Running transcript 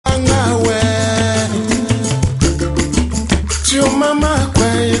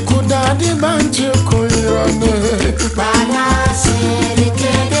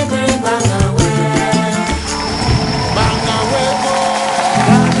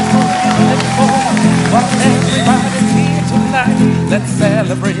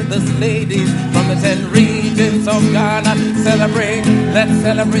these ladies from the 10 regions of Ghana. Celebrate, let's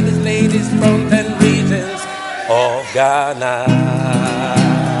celebrate these ladies from 10 regions of Ghana.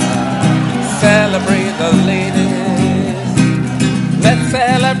 Celebrate the ladies. Let's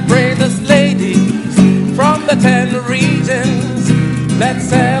celebrate these ladies from the 10 regions. Let's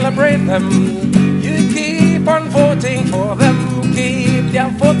celebrate them. You keep on voting for them. Keep their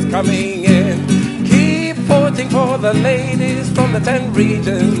votes coming in. Keep voting for the ladies from the 10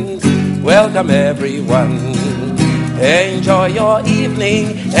 regions. Welcome everyone. Enjoy your evening.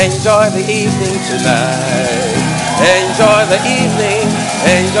 Enjoy the evening tonight. Enjoy the evening.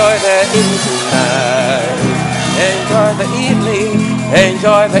 Enjoy the evening tonight. Enjoy the evening.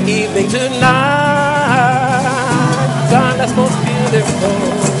 Enjoy the evening tonight. Ghana's most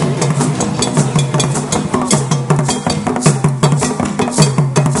beautiful.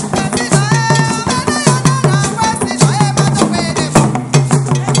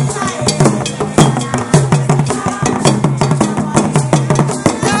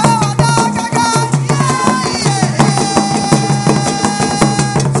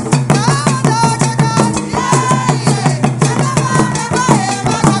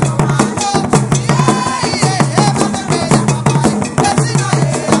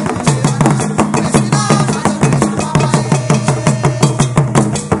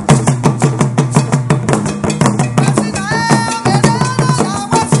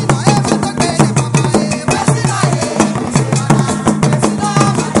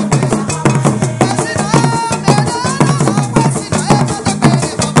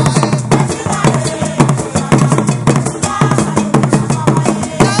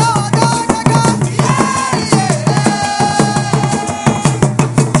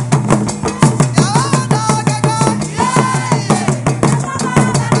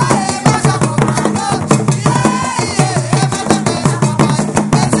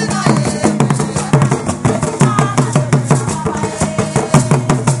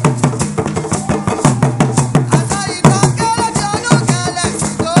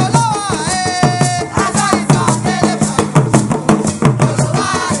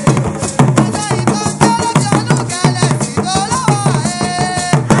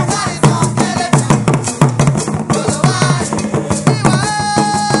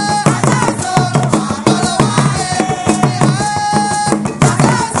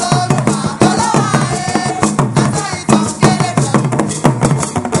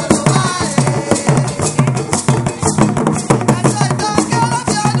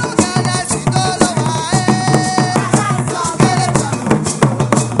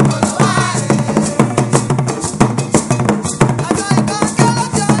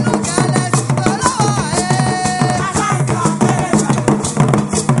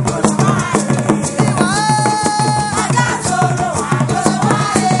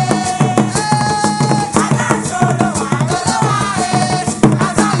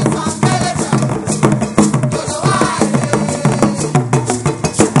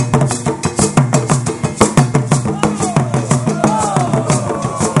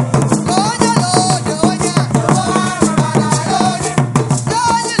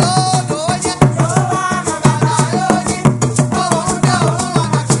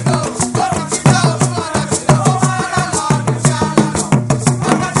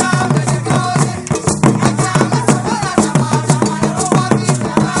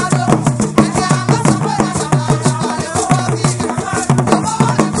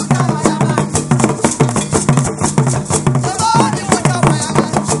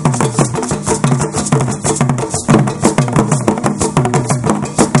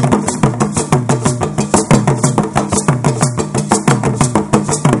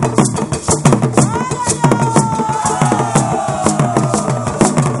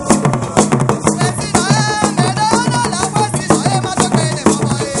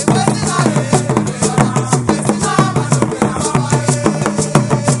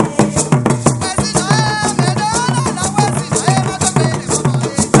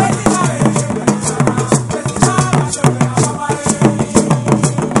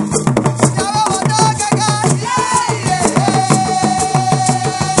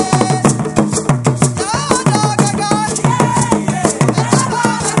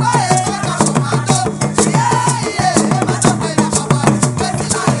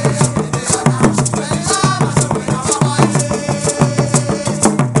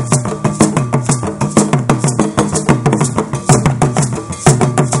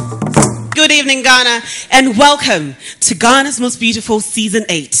 Good evening, Ghana, and welcome to Ghana's Most Beautiful Season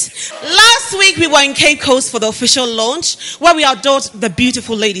 8. Last Last week we were in Cape Coast for the official launch where we adored the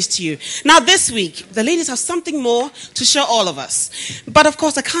beautiful ladies to you. Now this week, the ladies have something more to show all of us. But of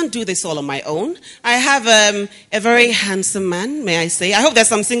course, I can't do this all on my own. I have a very handsome man, may I say. I hope there's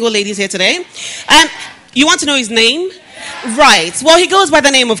some single ladies here today. You want to know his name? Right. Well, he goes by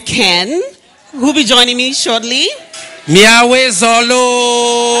the name of Ken, who will be joining me shortly. Miawe Zolo!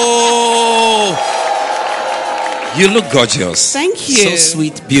 You look gorgeous. Thank you. So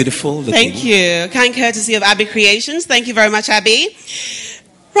sweet, beautiful looking. Thank you. Kind courtesy of Abby Creations. Thank you very much, Abby.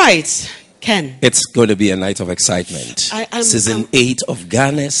 Right. Ken. It's going to be a night of excitement. Season 8 of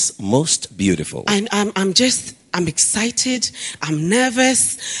Ghana's Most Beautiful. I'm excited. I'm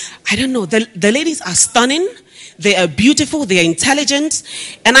nervous. I don't know. The ladies are stunning. They are beautiful. They are intelligent.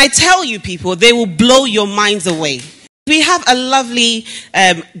 And I tell you, people, they will blow your minds away. We have a lovely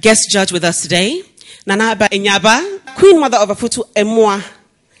guest judge with us today. Nana Aba Enyaba, Queen Mother of Afutu Emua,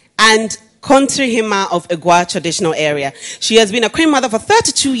 and Country Hima of Egwa traditional area. She has been a Queen Mother for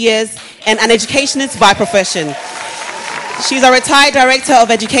 32 years and an educationist by profession. She's a retired Director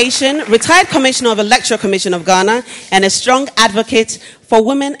of Education, retired Commissioner of the Electoral Commission of Ghana, and a strong advocate for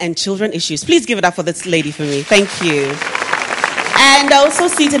women and children issues. Please give it up for this lady for me. Thank you. And also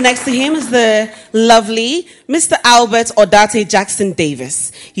seated next to him is the lovely Mr. Albert Odate Jackson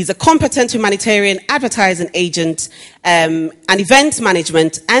Davis. He's a competent humanitarian advertising agent, an event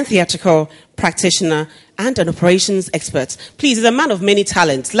management and theatrical practitioner, and an operations expert. Please, he's a man of many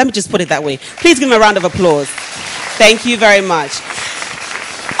talents. Let me just put it that way. Please give him a round of applause. Thank you very much.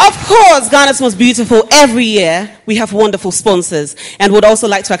 Of course, Ghana's Most Beautiful, every year we have wonderful sponsors and would also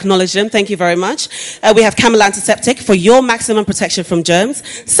like to acknowledge them. Thank you very much. We have Camel Antiseptic for your maximum protection from germs,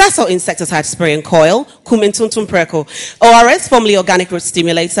 Sasol Insecticide Spray and Coil, Kumintuntum Preco, ORS, formerly Organic Root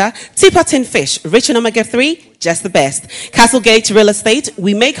Stimulator, Tipa Tin Fish, rich in omega-3, just the best. Castlegate Real Estate,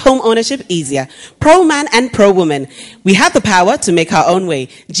 we make home ownership easier. Pro man and pro woman, we have the power to make our own way.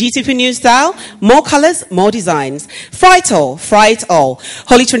 GTP New Style, more colors, more designs. Fry it all, fry it all.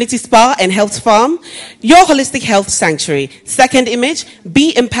 Holy Trinity Spa and Health Farm, your holistic health sanctuary. Second Image,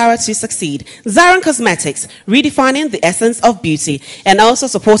 be empowered to succeed. Zaran Cosmetics, redefining the essence of beauty, and also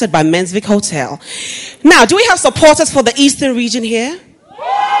supported by Mensvik Hotel. Now, do we have supporters for the Eastern region here?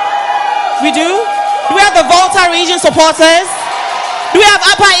 We do? Do we have the Volta region supporters? Do we have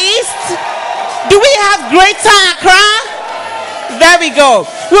Upper East? Do we have Greater Accra? There we go.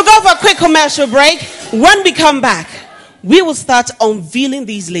 We'll go for a quick commercial break. When we come back, we will start unveiling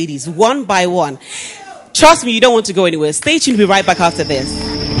these ladies one by one. Trust me, you don't want to go anywhere. Stay tuned. We'll be right back after this.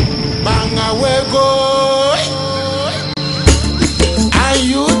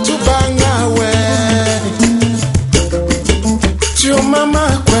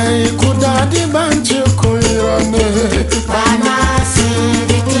 Mama kwe kudadi bantu kulirone bana si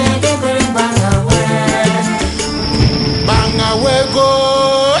dikede banga we go.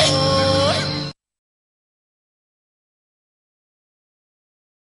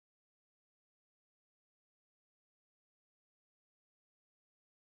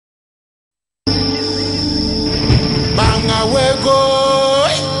 Banga we go.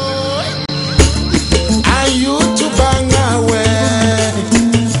 Are you to banga we?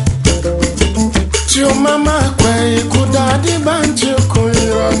 Mama kwe kudadi bantu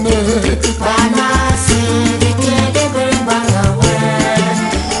kulirone bana si dikede banga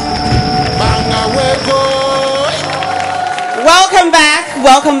we go.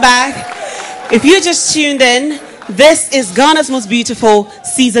 Welcome back. If you just tuned in, this is Ghana's Most Beautiful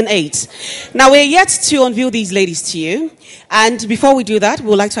Season 8. Now, we're yet to unveil these ladies to you. And before we do that, we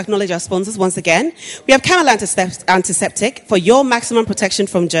would like to acknowledge our sponsors once again. We have Camel Antiseptic for your maximum protection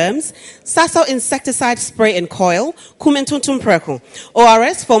from germs, Sasol Insecticide Spray and Coil, Kumentuntum Preco,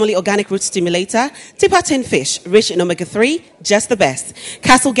 ORS, formerly Organic Root Stimulator, Tipa Tin Fish, rich in omega-3, just the best.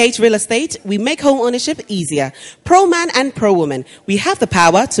 Castlegate Real Estate, we make home ownership easier. Pro man and pro woman, we have the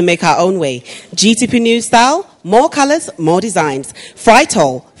power to make our own way. GTP New Style, more colors, more designs. Fry it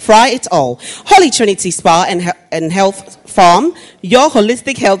all. Holy Trinity Spa and Health Farm, your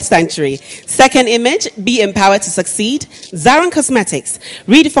holistic health sanctuary. Second Image, be empowered to succeed. Zaran Cosmetics,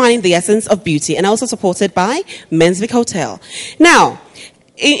 redefining the essence of beauty, and also supported by Mensvik Hotel. Now,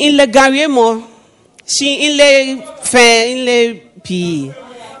 in le Gariemo, in le P,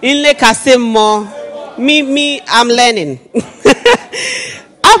 in le Kasemo, me, I'm learning.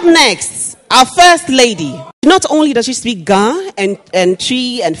 Up next, our first lady. Not only does she speak Ga and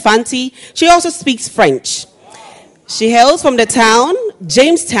Tri and Fanti, she also speaks French. She hails from the town,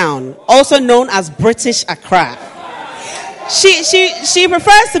 Jamestown, also known as British Accra. She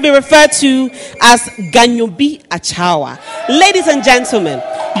prefers to be referred to as Ganyobi Achawa. Ladies and gentlemen,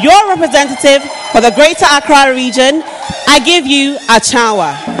 your representative for the Greater Accra region, I give you a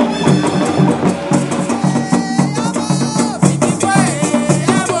chawa.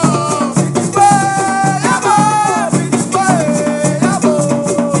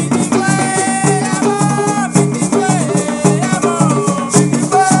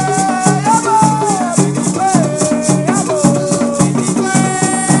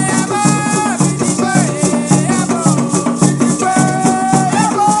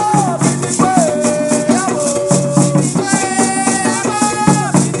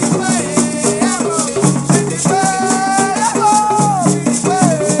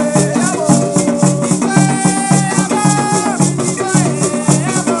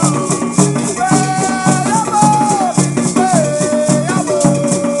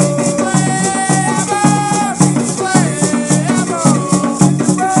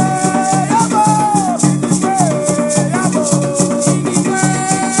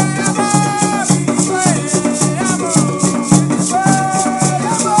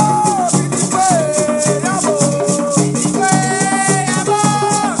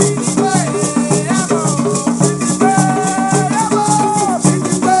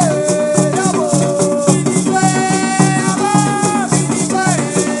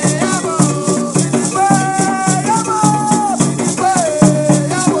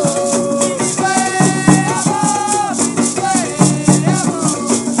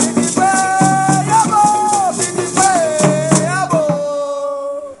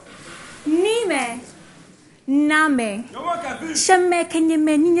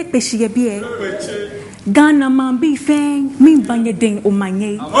 Ghana man be fang, me banya ding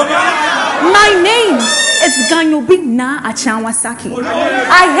omanye. My name is Ganyo Big Na Achanwasaki.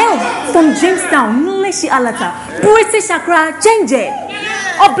 I hail from Jamestown, Nuleshi Alata, British Accra, change it.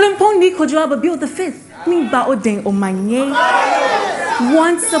 Oblimponi Kojoaba built the fifth, me ba oding omanye.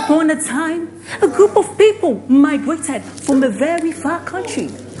 Once upon a time, a group of people migrated from a very far country.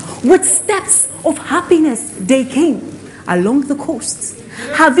 With steps of happiness, they came along the coast.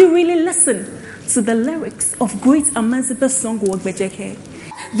 Have you really listened to the lyrics of great Amaziba song Wagbejeke?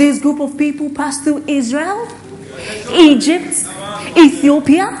 This group of people passed through Israel, Egypt,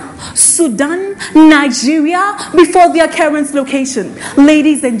 Ethiopia, Sudan, Nigeria before their current location.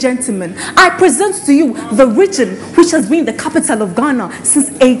 Ladies and gentlemen, I present to you the region which has been the capital of Ghana since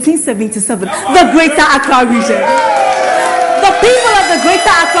 1877, the Greater Accra region. The people of the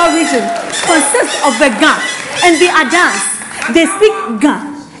Greater Accra region consist of the Ga and the Adans. They speak Ga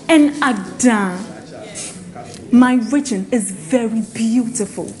and Adan. My region is very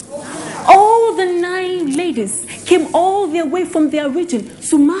beautiful. All the 9 ladies came all their way from their region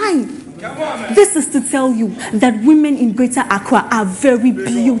to mine. This is to tell you that women in Greater Accra are very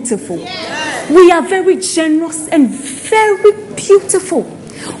beautiful. We are very generous and very beautiful.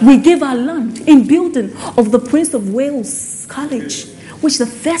 We give our land in building of the Prince of Wales College, which the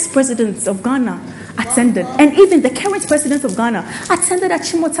first president of Ghana attended, and even the current president of Ghana attended at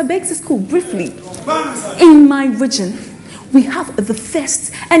Chimota Basic School briefly. In my region, we have the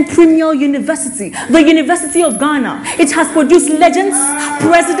first and premier university, the University of Ghana. It has produced legends,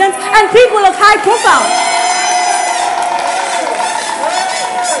 presidents, and people of high profile.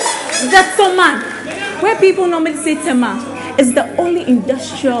 The Toman, where people normally say Tema, is the only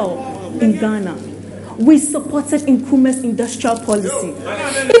industrial in Ghana. We supported Nkrumah's industrial policy.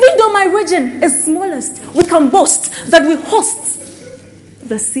 Even though my region is smallest, we can boast that we host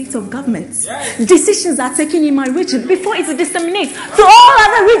the seat of government. Decisions are taken in my region before it disseminates to all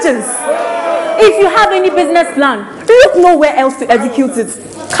other regions. If you have any business plan, look nowhere else to execute it.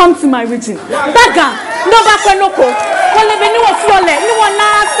 Come to my region. Baga, no bakanoko,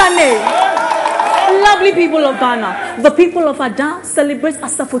 lovely people of Ghana, the people of Ada celebrate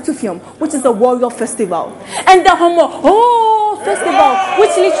Asafotufium, which is a warrior festival, and the Homo festival,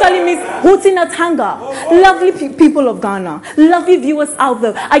 which literally means hooting at hunger. Lovely people of Ghana, lovely viewers out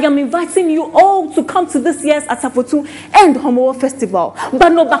there, I am inviting you all to come to this year's Asafotu and Homo festival.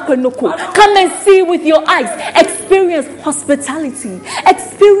 Bano Bakonoko, come and see with your eyes, experience hospitality,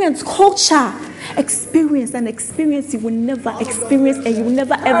 experience culture. Experience an experience you will never experience and you will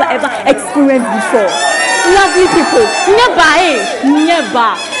never ever experience before. Lovely people, never.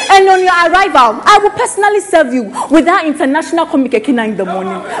 And on your arrival, I will personally serve you with our international comic ekina in the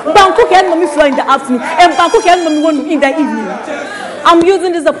morning, Bangkok and mommy floor in the afternoon, and Bangkok and mommy one in the evening. I'm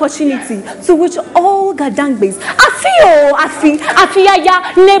using this opportunity to wish all Gadangbes, Afia,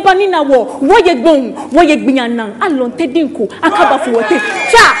 Nebanina War, Woyegbong, Woyegbianang, Alon Tedinko, Akabafuote,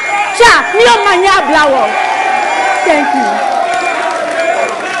 Thank you.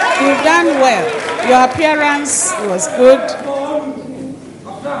 You've done well. Your appearance was good.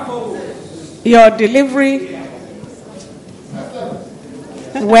 Your delivery,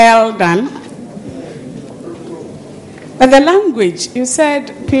 well done. But the language, you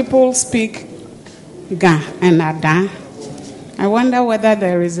said people speak Ga and Ada. I wonder whether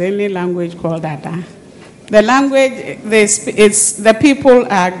there is any language called Ada. The language, the people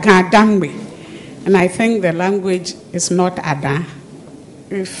are Gadangwe. And I think the language is not Ada.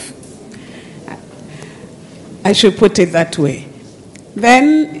 If I should put it that way.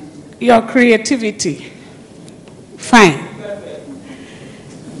 Then your creativity, fine.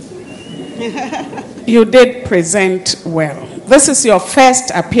 You did present well. This is your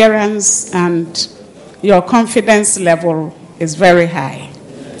first appearance and your confidence level is very high.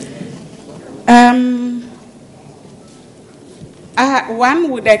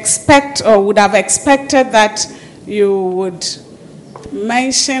 One would expect or would have expected that you would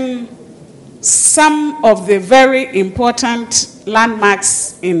mention some of the very important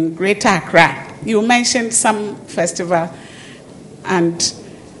landmarks in Greater Accra. You mentioned some festival, and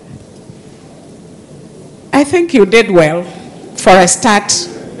I think you did well for a start.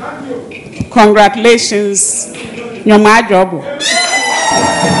 Congratulations, Nyoma Jobo.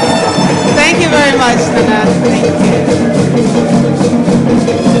 Thank you very much, Nana. Thank you.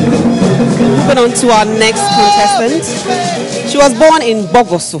 Moving on to our next contestant. She was born in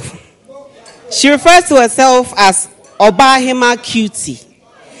Bogoso. She refers to herself as Obahima Cutie.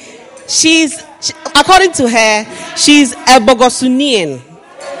 According to her, she's a Bogosunian.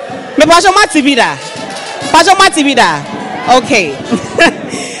 Me Pajo Matibida. Okay.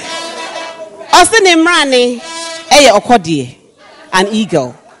 Austin Imrani, Eye Okodie, an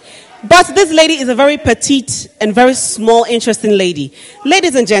eagle. But this lady is a very petite and very small, interesting lady.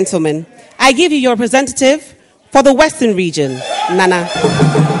 Ladies and gentlemen, I give you your representative for the Western region, Nana.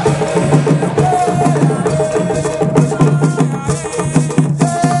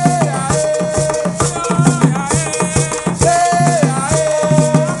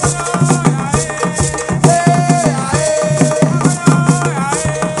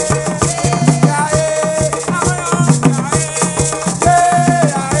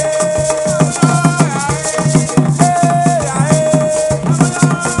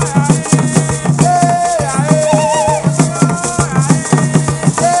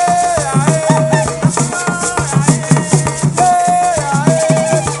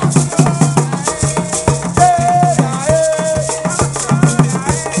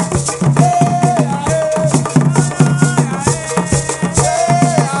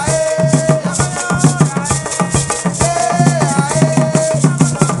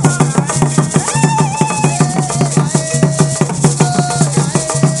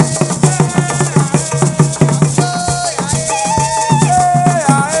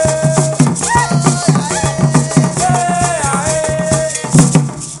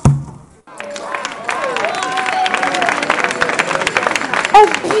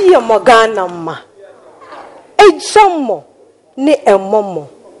 Mogana ma ejamo ne emomo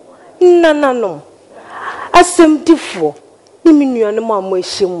nananom asem difo ni minuano ma mo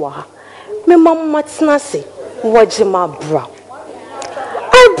ehim wa ha me mamma tenase wojema bra.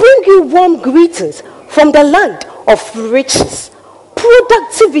 I bring you warm greetings from the land of riches,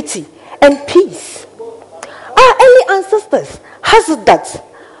 productivity and peace. Our early ancestors hazarded that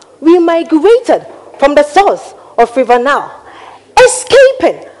we migrated from the source of River Nile,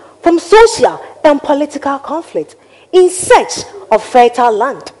 escaping from social and political conflict in search of fertile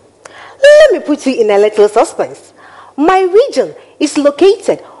land. Let me put you in a little suspense. My region is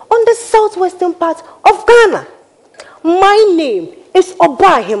located on the southwestern part of Ghana. My name is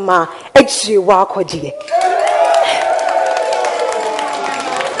Obahima Ejiwakodie.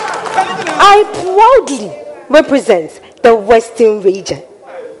 I proudly represent the Western region.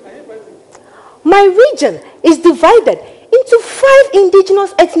 My region is divided into 5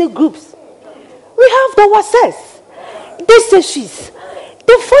 indigenous ethnic groups. We have the Wasses, the Seshis,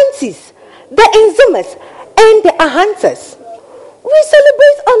 the Fantis, the Enzimas, and the Ahantas. We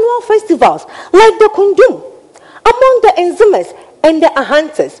celebrate annual festivals like the Kundum among the Enzimas and the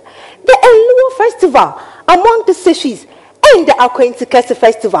Ahantas, the Eluo Festival among the Seshis, and the Akwentikese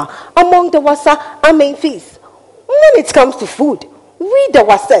Festival among the Wassa Amenfis. When it comes to food, we the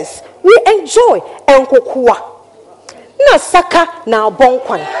Wasses, we enjoy Nkokua. Na saka na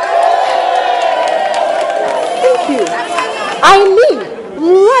bonkwan. Thank you. I mean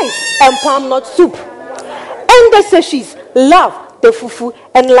rice and palm nut soup. And the Seshis love the fufu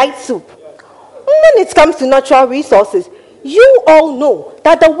and light soup. When it comes to natural resources, you all know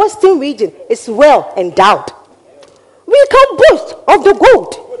that the Western region is well endowed. We can boast of the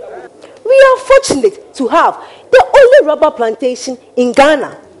gold. We are fortunate to have the only rubber plantation in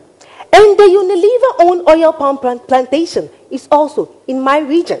Ghana. And the Unilever-owned oil palm plantation is also in my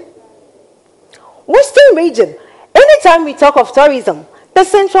region. Western region, anytime we talk of tourism, the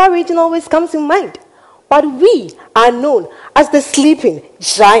central region always comes in mind. But we are known as the sleeping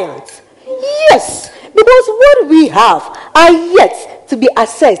giants. Yes, because what we have are yet to be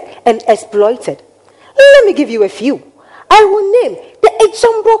assessed and exploited. Let me give you a few. I will name the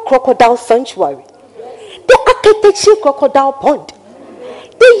Ejambo Crocodile Sanctuary, the Aketechi Crocodile Pond,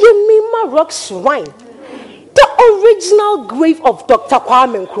 the Yemima Rock Shrine, the original grave of Dr.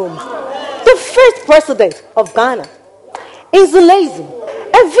 Kwame Nkrumah, the first president of Ghana, Inzulezu,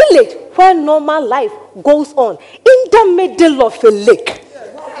 a village where normal life goes on in the middle of a lake.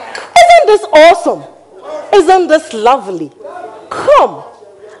 Isn't this awesome? Isn't this lovely? Come,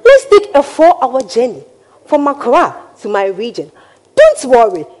 let's take a 4-hour journey from Accra to my region. Don't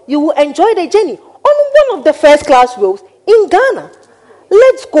worry, you will enjoy the journey on one of the first-class roads in Ghana.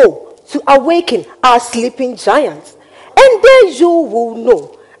 Let's go to awaken our sleeping giants. And there you will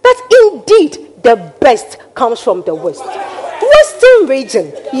know that indeed the best comes from the West. Western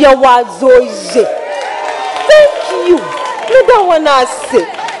region, Yawazoje. Thank you. Me don't want to say.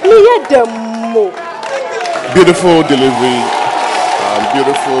 Me hear them more. Beautiful delivery,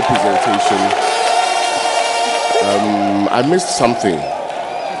 beautiful presentation. I missed something.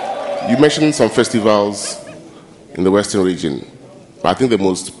 You mentioned some festivals in the Western region, but I think the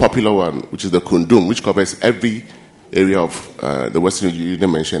most popular one, which is the Kundum, which covers every area of the Western region, you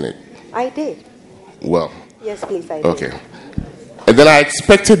didn't mention it. I did. Well. Yes, please, I did. Okay. And then I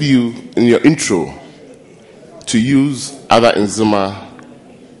expected you, in your intro, to use either Nzima,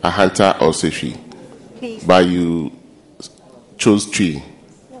 Ahanta, or Sefi. Please. But you chose Tree.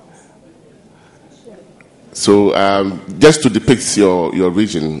 No. So just to depict your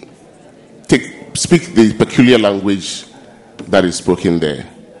region, speak the peculiar language that is spoken there.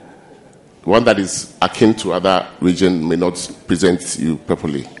 One that is akin to other region may not present you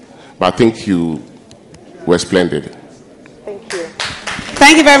properly. But I think you were splendid. Thank you.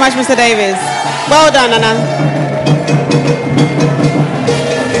 Thank you very much, Mr. Davis. Well done, Anna.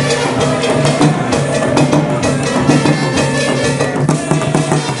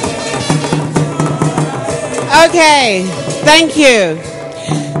 Okay, thank you.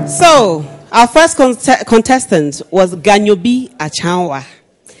 So, our first contestant was Ganyobi Achanwa.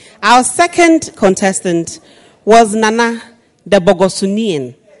 Our second contestant was Nana the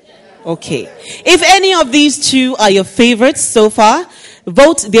Bogosunian. Okay. If any of these two are your favorites so far,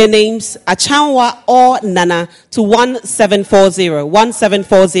 vote their names, Achanwa or Nana, to 1740.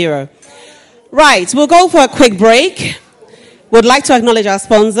 1740. Right, we'll go for a quick break. Would like to acknowledge our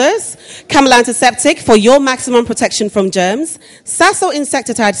sponsors. Camel Antiseptic for your maximum protection from germs. Sasso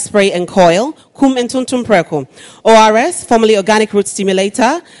Insecticide Spray and Coil. Kum and Tuntum Preco. ORS, formerly Organic Root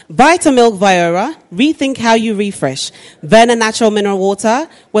Stimulator. Vitamilk Viora. Rethink how you refresh. Verna Natural Mineral Water.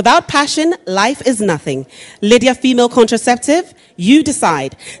 Without passion, life is nothing. Lydia Female Contraceptive. You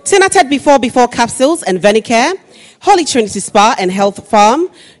decide. Tinated Before Capsules and Venicare. Holy Trinity Spa and Health Farm,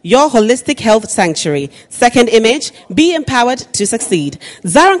 your holistic health sanctuary. Second Image, be empowered to succeed.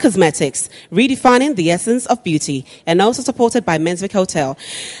 Zaran Cosmetics, redefining the essence of beauty, and also supported by Menswick Hotel.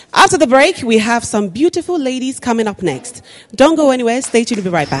 After the break, we have some beautiful ladies coming up next. Don't go anywhere, stay tuned,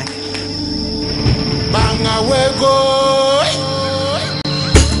 we'll be right back.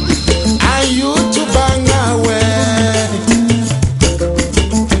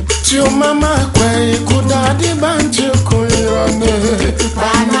 Mama kwe kudadi banchi kulirane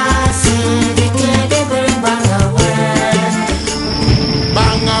bana si dikede banga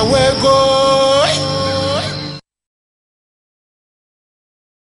we go.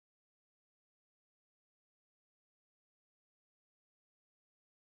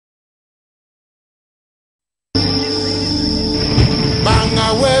 Banga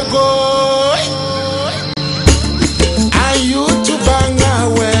we go. Are you to banga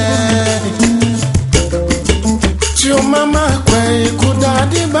we? Mama kwe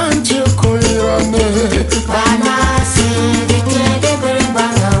kudadi banchi kulirane bana si dikede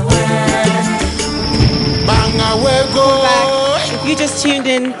banga we go. If you just tuned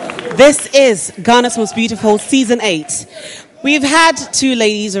in, this is Ghana's Most Beautiful Season 8. We've had two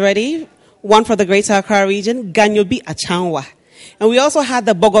ladies already, one from the Greater Accra region, Ganyobi Achanwa. And we also had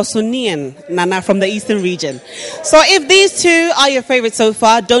the Bogosunian Nana from the Eastern region. So if these two are your favorites so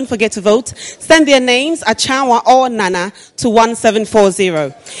far, don't forget to vote. Send their names, Achanwa or Nana, to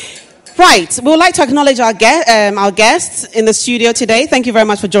 1740. Right, we would like to acknowledge our guests in the studio today. Thank you very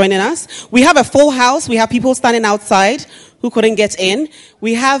much for joining us. We have a full house. We have people standing outside who couldn't get in.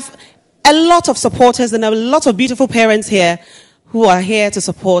 We have a lot of supporters and a lot of beautiful parents here who are here to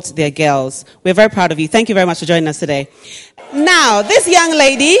support their girls. We're very proud of you. Thank you very much for joining us today. Now, this young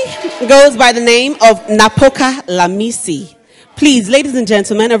lady goes by the name of Napoka Lamisi. Please, ladies and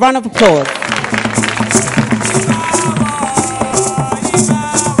gentlemen, a round of applause.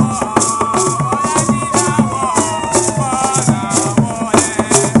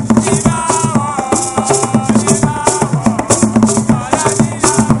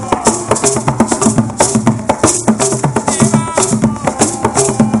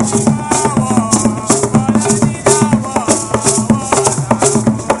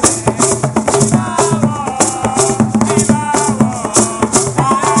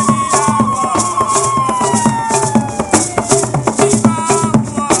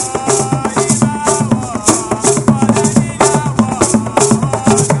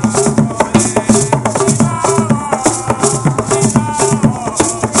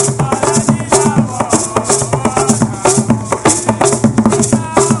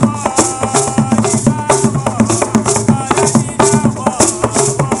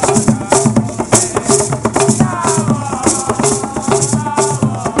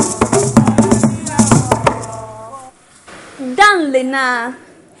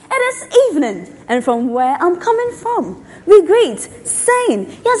 It is evening, and from where I'm coming from, we greet, saying,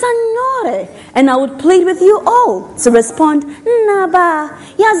 Yazanore, and I would plead with you all to respond, Naba,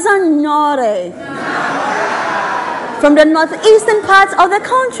 Yazanore. From the northeastern parts of the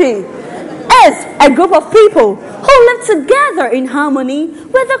country, is a group of people who live together in harmony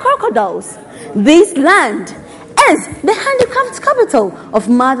with the crocodiles. This land is the handicapped capital of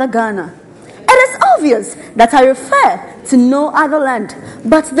Mother Ghana. It is obvious that I refer to no other land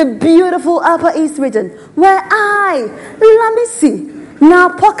but the beautiful Upper East region, where I, Lamisi,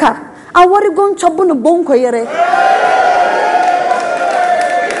 Napoka, Awarigon Chabuno Bonkoyere,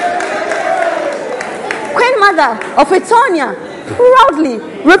 Queen Mother of Etonia, proudly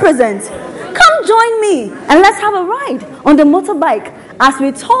represent. Come join me and let's have a ride on the motorbike as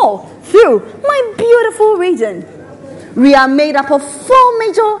we tour through my beautiful region. We are made up of 4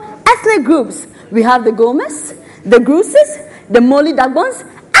 major ethnic groups. We have the Gomez, the Gruses, the Moli Dagbons,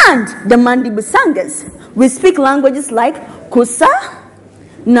 and the Mandi Busangas. We speak languages like Kusa,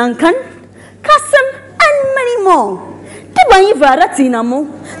 Nankan, Kasem, and many more.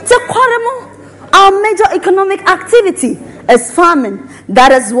 Our major economic activity is farming.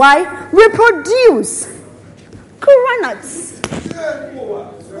 That is why we produce coconuts,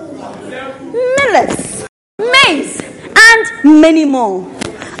 millets, maize, and many more.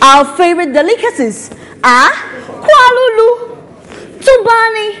 Our favorite delicacies are Kwalulu,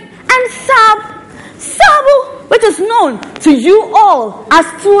 Tubani, and Sabu, which is known to you all as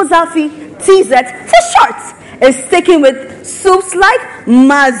Tuzafi TZ for short, is taken with soups like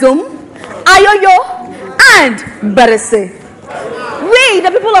Mazum, Ayoyo, and Berese. We,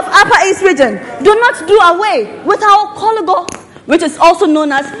 the people of Upper East region, do not do away with our Kologo, which is also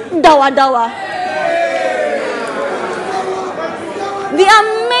known as Dawa Dawa. The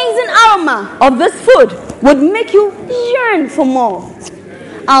amazing aroma of this food would make you yearn for more.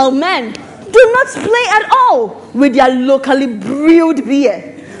 Our men do not play at all with their locally brewed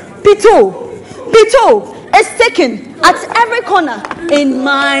beer. Pito is taken at every corner in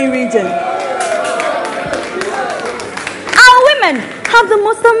my region. Our women have the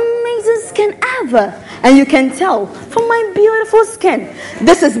most amazing skin ever, and you can tell from my beautiful skin.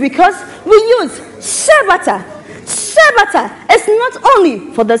 This is because we use shea butter. Shea butter is not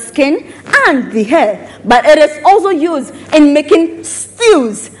only for the skin and the hair, but it is also used in making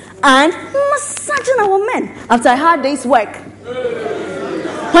stews and massaging our men after a hard day's work.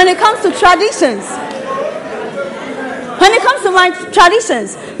 When it comes to traditions,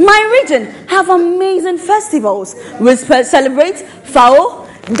 my region have amazing festivals. We celebrate Fao,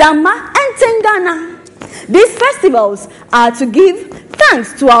 Dama, and Tengana. These festivals are to give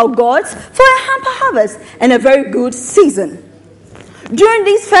thanks to our gods for a hamper harvest and a very good season. During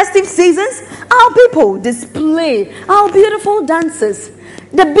these festive seasons, our people display our beautiful dances,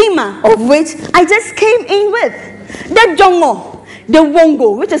 the bima of which I just came in with, the jongo, the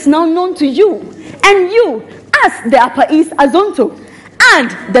wongo, which is now known to you, and you as the Upper East Azonto,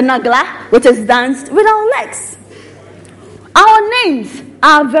 and the nagla, which is danced with our legs. Our names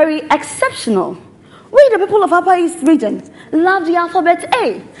are very exceptional. We, the people of Upper East region, love the alphabet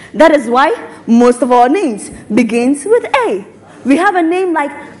A. That is why most of our names begins with A. We have a name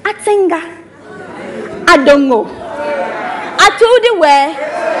like Atenga, Adongo, Atudiwe,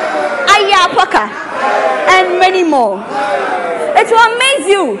 Ayapaka, and many more. It will amaze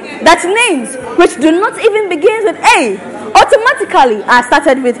you that names which do not even begin with A automatically are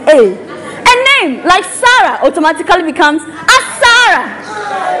started with A. A name like Sarah automatically becomes Asara.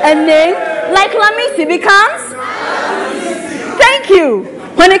 A name like Lamisi becomes? Thank you.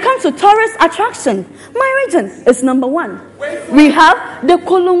 When it comes to tourist attraction, my region is number 1. We have the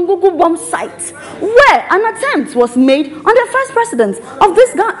Kolungugu bomb site, where an attempt was made on the first president of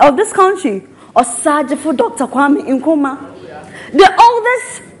this country, Osajifo Dr. Kwame Nkrumah. The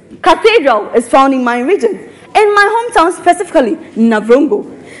oldest cathedral is found in my region, in my hometown specifically,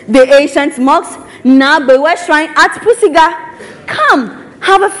 Navrongo. The ancient mosque, Nabewe Shrine at Pusiga. Come,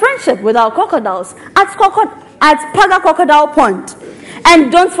 have a friendship with our crocodiles at Paga Crocodile Point.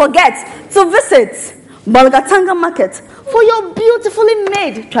 And don't forget to visit Bolgatanga Market for your beautifully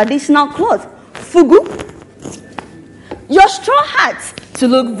made traditional cloth, fugu, your straw hat to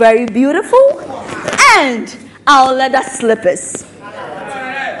look very beautiful, and our leather slippers.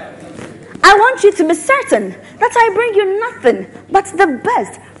 I want you to be certain that I bring you nothing but the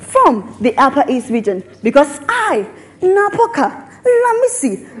best from the Upper East region, because I, Napoka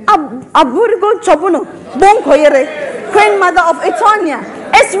Lamisi Aburigo Chobuno Bonkoyere, Queen Mother of Etonia,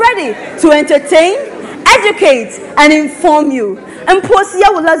 is ready to entertain, educate, and inform you. And Posia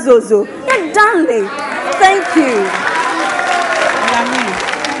Wula Zozo, Danley. Thank you.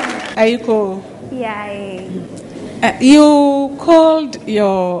 Aiko. Yay. You called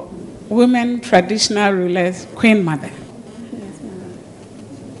your women traditional rulers Queen Mother. Yes, ma'am.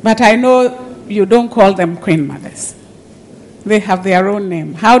 But I know you don't call them Queen Mothers. They have their own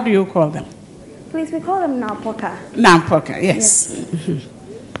name. How do you call them? Please, we call them Napoka. Napoka, yes.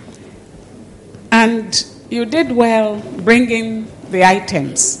 And you did well bringing the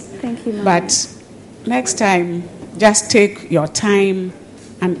items. Thank you, ma'am. But next time, just take your time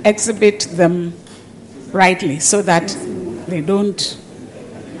and exhibit them rightly so that they don't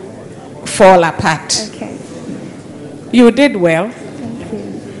fall apart. Okay. You did well. Thank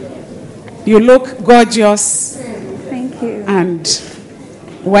you. You look gorgeous Thank you. and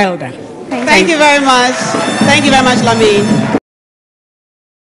well done. Thank you very much. Thank you very much, Lami.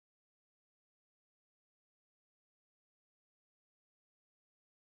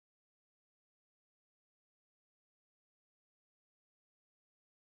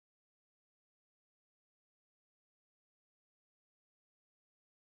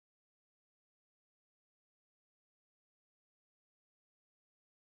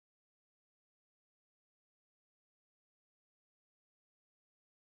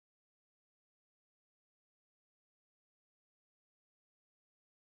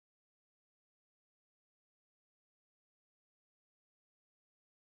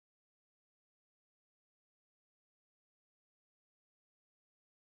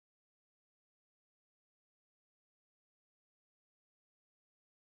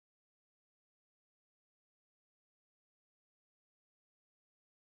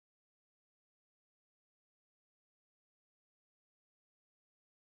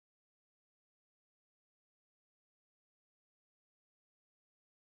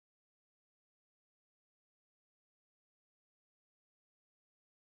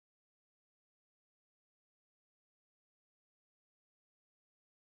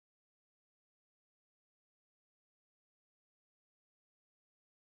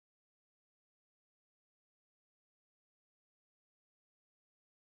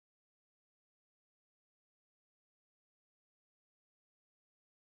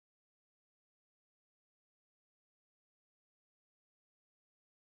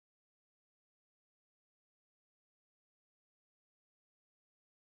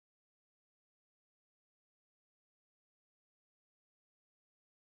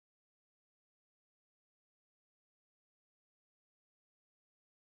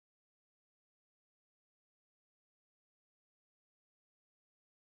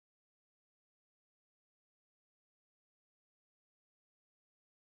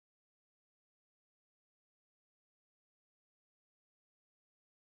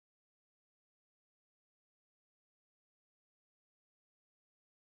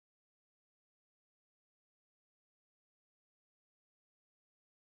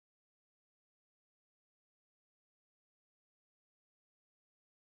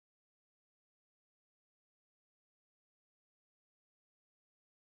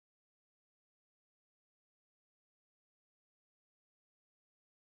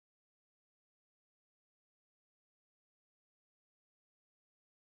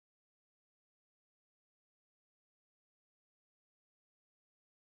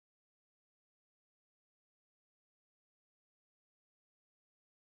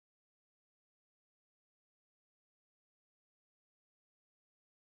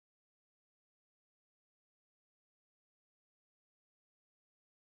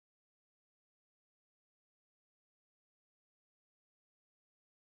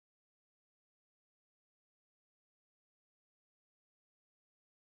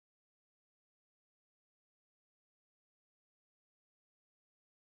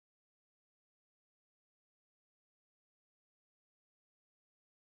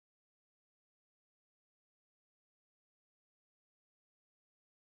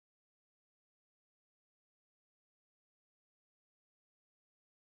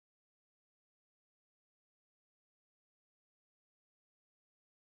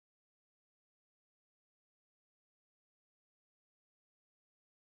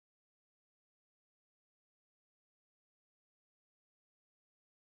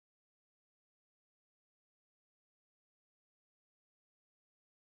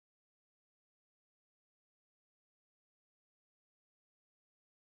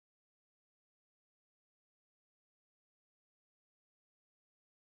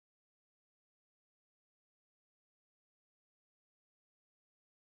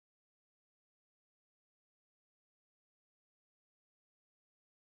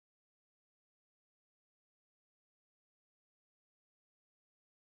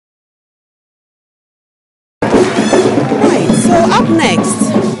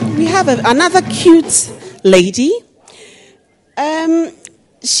 have another cute lady.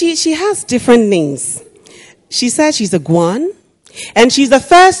 She has different names. She says she's a Guan, and she's the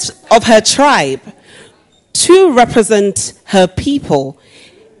first of her tribe to represent her people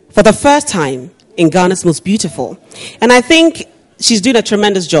for the first time in Ghana's Most Beautiful. And I think she's doing a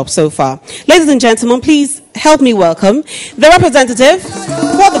tremendous job so far. Ladies and gentlemen, please help me welcome the representative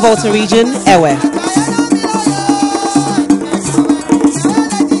for the Volta region, Ewe.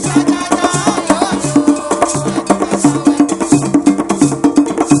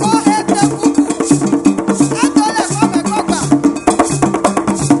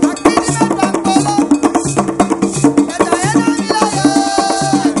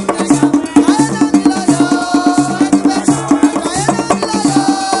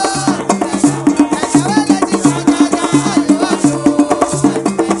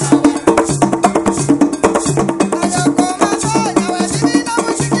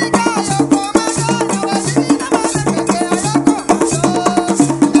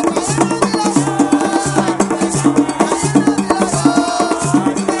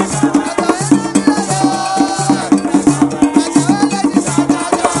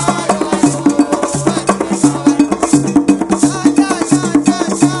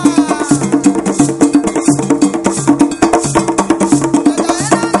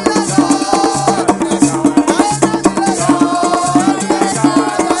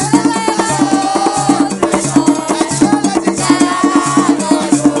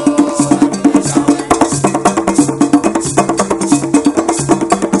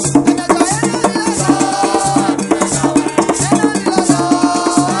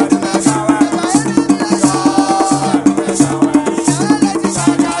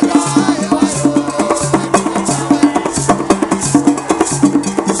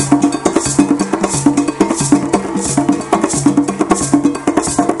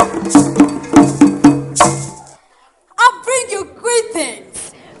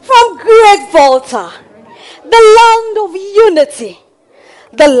 Volta, the land of unity,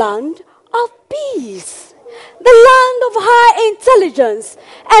 the land of peace, the land of high intelligence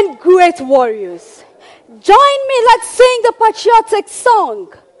and great warriors. Join me, let's sing the patriotic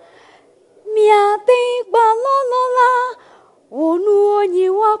song. Miate balolola, onu onyi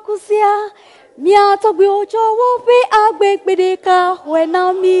wakusia, miata biojo wope agbekbedeka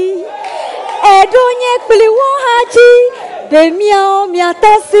wenami. Edonye kpili wohachi, de miao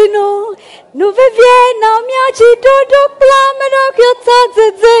miata sino. Nous viviens miachi dodo plamedok.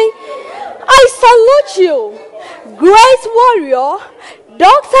 I salute you, great warrior,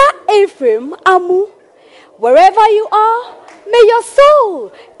 Dr. Ephraim Amu. Wherever you are, may your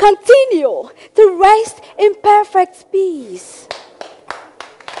soul continue to rest in perfect peace.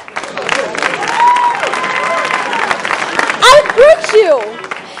 I greet you,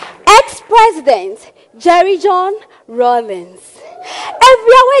 ex-president Jerry John Rawlings.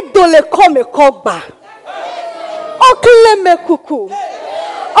 Everywhere dole come kogba. Okle me kuku.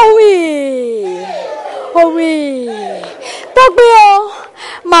 Owi. Dogbe o,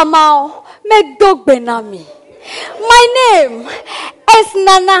 mama o, me dogbe nami. My name is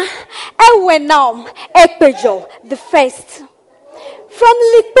Nana Ewenam Ekpejo the First, from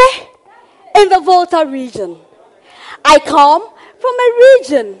Lipe in the Volta region. I come from a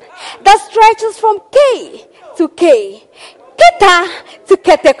region that stretches from K to K, Keta to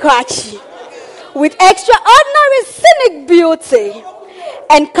Ketekrachi, with extraordinary scenic beauty,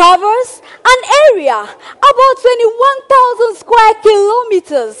 and covers an area about 21,000 square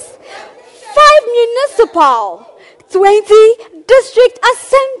kilometers, 5 municipal, 20 district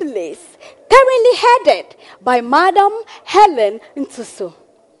assemblies, currently headed by Madam Helen Ntuso.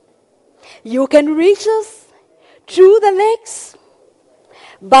 You can reach us through the lakes,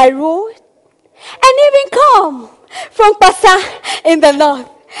 by road, and even come from Pasa in the north.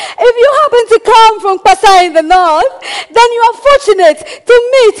 If you happen to come from Pasa in the north, then you are fortunate to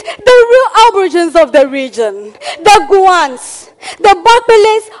meet the real aborigines of the region, the Guans, the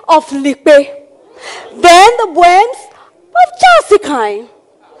Bapeles of Lipe, then the Buens of Chasikai,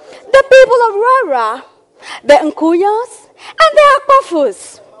 the people of Rara, the Nkuyas, and the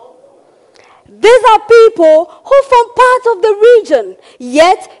Akpafus. These are people who form part of the region,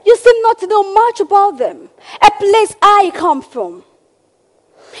 yet you seem not to know much about them, a place I come from.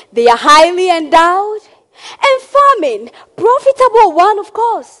 They are highly endowed and farming, profitable one of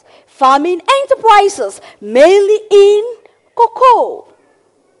course, farming enterprises mainly in cocoa,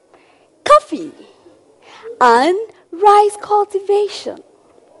 coffee, and rice cultivation.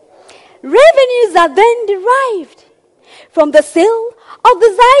 Revenues are then derived from the sale of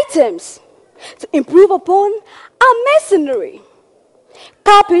these items to improve upon our masonry,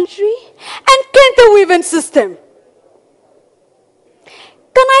 carpentry, and kente weaving system.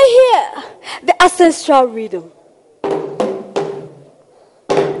 Can I hear the ancestral rhythm?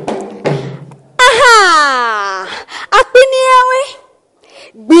 Aha! Akpiniawe,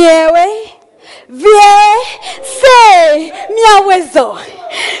 biewe, vie, say, miawezo,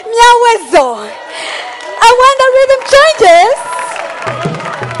 miawezo. And when the rhythm changes,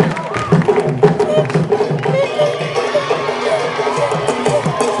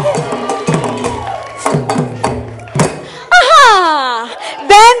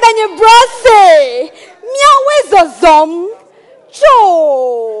 then your bros say, miawezo zom, cho.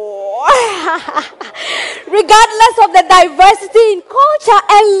 Regardless of the diversity in culture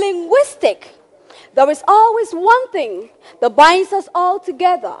and linguistic, there is always one thing that binds us all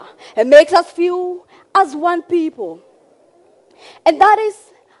together and makes us feel as one people. And that is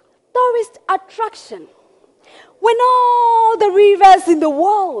tourist attraction. When all the rivers in the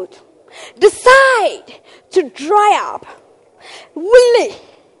world decide to dry up, Willie,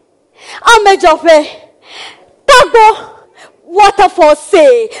 Amejofe, Tago, waterfall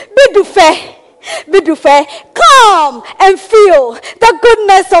say, Bidufe, come and feel the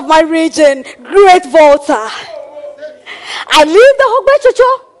goodness of my region, Great Volta. I leave the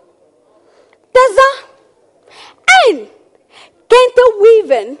Hogbechocho, Teza, and Kente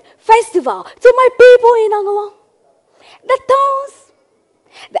Weaving Festival to my people in Angola. The tones,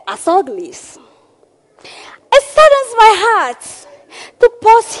 the Asoglis. It saddens my heart to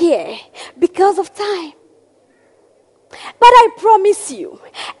pause here because of time. But I promise you,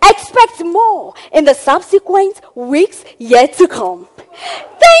 expect more in the subsequent weeks yet to come.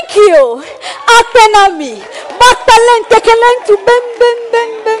 Thank you. Apenami. Baktalen tekelen to bem bem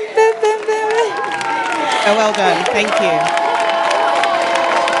bem bem bem bem bem. Well done. Thank you.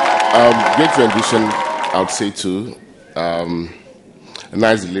 Great rendition, I would say too. A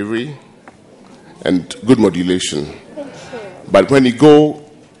nice delivery and good modulation. Thank you. But when you go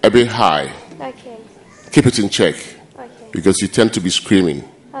a bit high, Okay. keep it in check Okay. because you tend to be screaming.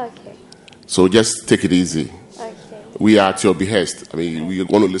 Okay. So just take it easy. Okay. We are at your behest. I mean, we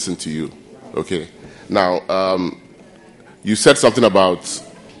want to listen to you. Okay. Now, you said something about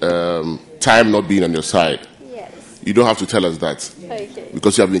time not being on your side. Yes. You don't have to tell us that Okay.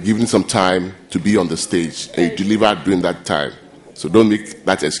 because you have been given some time to be on the stage and you delivered during that time. So don't make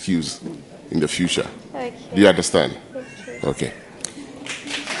that excuse in the future. Okay. Do you understand? Thank you. Okay.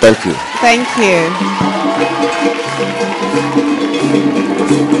 Thank you. Thank you.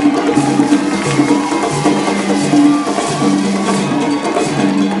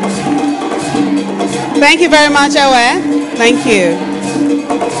 Thank you very much, Ewe. Thank you.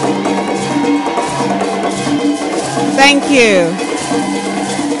 Thank you.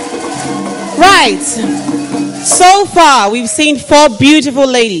 Right. So far, we've seen 4 beautiful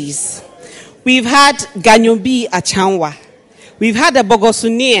ladies. We've had Ganyobi Achanwa. We've had a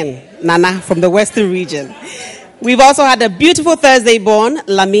Bogosunian Nana from the Western region. We've also had a beautiful Thursday born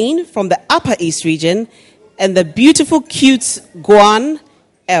Lamine from the Upper East region and the beautiful cute Guan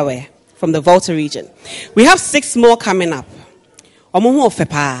Ewe from the Volta region. We have 6 more coming up. And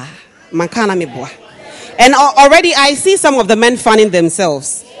already I see some of the men fanning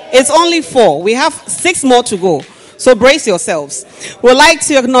themselves. It's only 4. We have 6 more to go. So brace yourselves. We'd like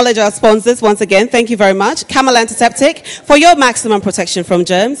to acknowledge our sponsors once again. Thank you very much. Camel Antiseptic for your maximum protection from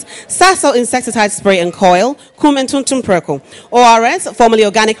germs. Sasso Insecticide Spray and Coil. Kum and Tuntum Perco. ORS, formerly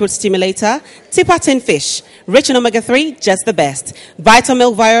Organic Root Stimulator. Tipper Tin Fish. Rich in omega-3, just the best.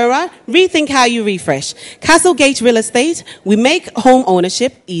 Vitamilk Viora, rethink how you refresh. Castlegate Real Estate, we make home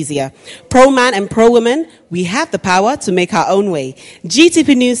ownership easier. Pro Man and Pro Woman, we have the power to make our own way.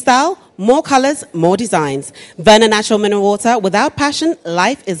 GTP New Style, more colors, more designs. Verna Natural Mineral Water, without passion,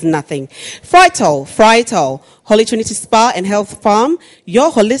 life is nothing. Frytol, Holy Trinity Spa and Health Farm,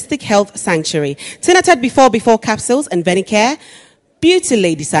 your holistic health sanctuary. Tinated before capsules and Venicare. Beauty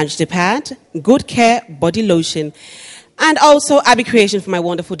Lady Sanjay Pad, Good Care Body Lotion, and also Abbey Creation for my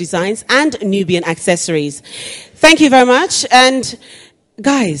wonderful designs and Nubian accessories. Thank you very much. And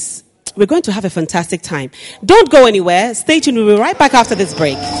guys, we're going to have a fantastic time. Don't go anywhere. Stay tuned. We'll be right back after this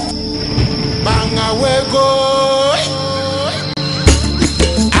break. Bang away.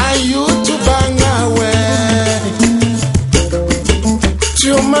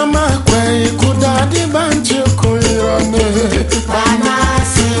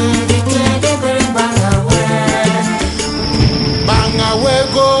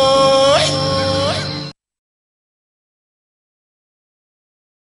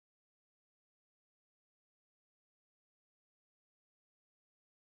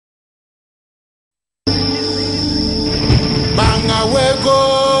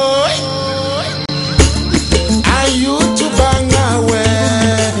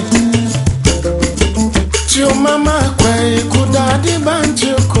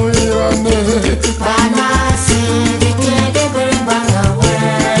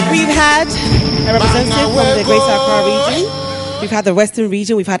 Greater Accra region. We've had the Western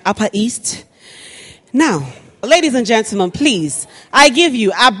region. We've had Upper East. Now, ladies and gentlemen, please, I give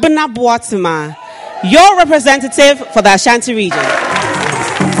you Abena Boatuma, your representative for the Ashanti region.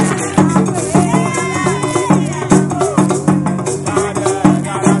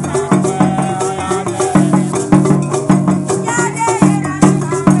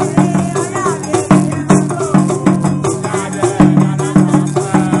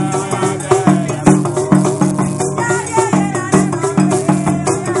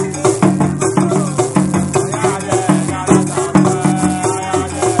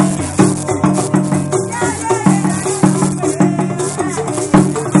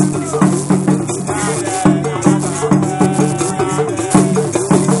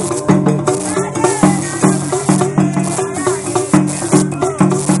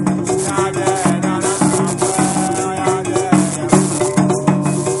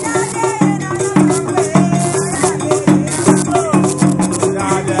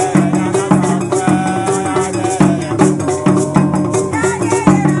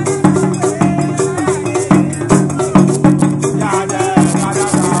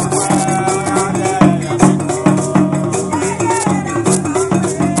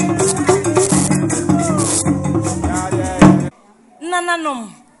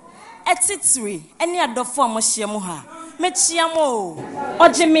 Any other form of Shiamuha, Mechiamo,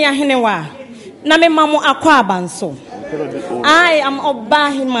 Ojimi Ahinewa, Namemamu Aquabanso. I am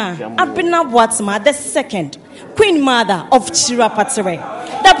Obahima, Abena Boatuma, the second Queen Mother of Chirapatere,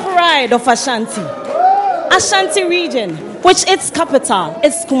 the pride of Ashanti. Ashanti region, which its capital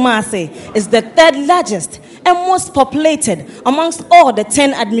is Kumasi, is the third largest and most populated amongst all the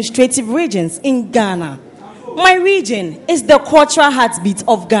 10 administrative regions in Ghana. My region is the cultural heartbeat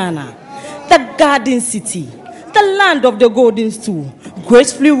of Ghana. The Garden City, the land of the golden stool,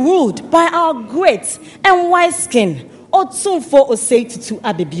 gracefully ruled by our great and wise king, Otunfo Osei-Tutu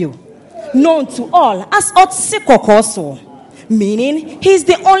Adebio, known to all as Otsikokoso, meaning he is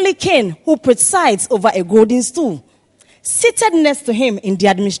the only king who presides over a golden stool. Seated next to him in the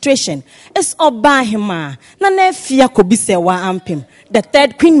administration is Obahima Nanefia Kobisewa Ampim, the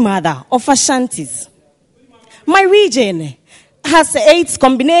third queen mother of Ashantis. My region has 8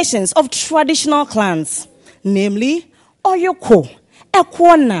 combinations of traditional clans, namely Oyoko,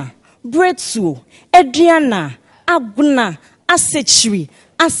 Ekwana, Bretsu, Ediana, Aguna, Asechiri,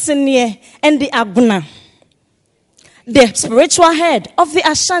 Asenye, and the Aguna. The spiritual head of the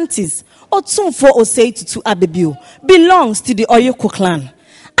Ashantis, Otunfo Osei-Tutu Adebio, belongs to the Oyoko clan.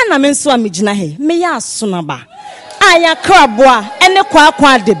 Anamenso amijinahe, meya sunaba. Aya krabwa, ene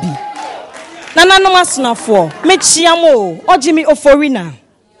kwa debi. Nananoma sunafo, mechiamo, ojimi oforina.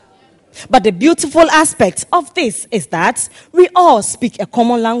 But the beautiful aspect of this is that we all speak a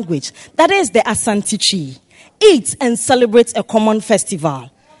common language, that is the Asante, eat and celebrate a common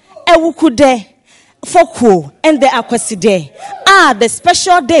festival. Ewukude, Foko, and the Akweside are the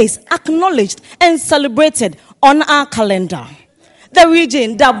special days acknowledged and celebrated on our calendar. The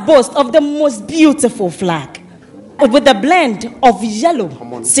region that boasts of the most beautiful flag, with a blend of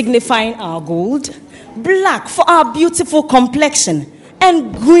yellow signifying our gold, black for our beautiful complexion,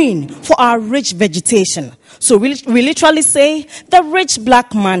 and green for our rich vegetation. So we literally say the rich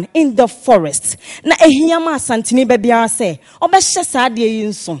black man in the forest. Na ehiyama santini bebiara say obehye saade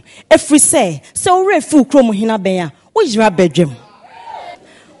yinso efri say so refu krom hina benya ojira bedwem.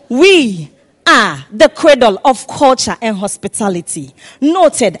 We are the cradle of culture and hospitality,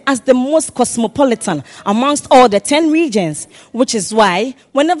 noted as the most cosmopolitan amongst all the 10 regions, which is why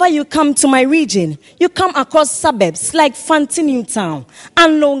whenever you come to my region, you come across suburbs like Fanti New Town,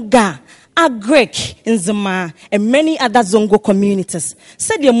 Anlonga, Agrek, Nzema, and many other Zongo communities.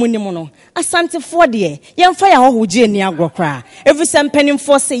 Said your munimono, Asante Fordie, Yan Fire Ho Jenny Agrokra, every some penny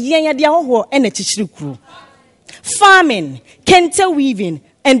for say Yan Yaho and a Chichru. Farming, kente weaving,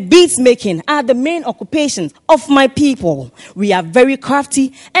 and beads making are the main occupations of my people. We are very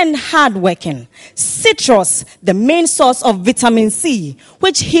crafty and hardworking. Citrus, the main source of vitamin C,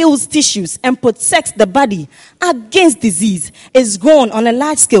 which heals tissues and protects the body against disease, is grown on a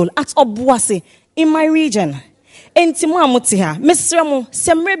large scale at Obuasi in my region. Entimu amutiha, Misramo,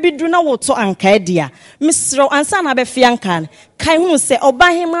 semre bidruna woto ankaedia, Misro ansana be fiankan, kaihunu se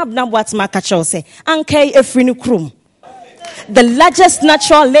obahima abna watma kacho se, ankai efrinu krum. The largest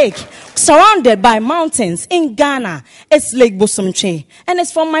natural lake surrounded by mountains in Ghana is Lake Bosumtwe, and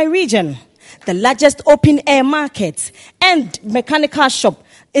it's from my region. The largest open air market and mechanical shop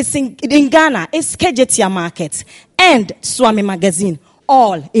is in Ghana is Kejetia Market and Swami Magazine,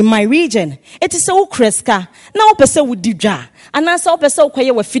 all in my region. It is so kreska. Now pese wudidja. And I saw so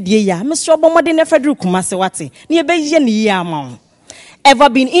quiet with Fidia, Mr. Bomadi Federal Kumasewati, near Beijing Yamon. Ever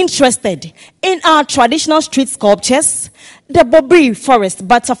been interested in our traditional street sculptures, the Bobri Forest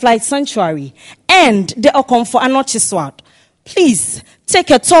Butterfly Sanctuary, and the Okomfo Anochiswad? Please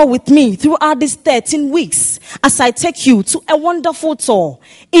take a tour with me throughout these 13 weeks as I take you to a wonderful tour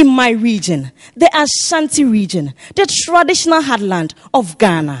in my region, the Ashanti region, the traditional heartland of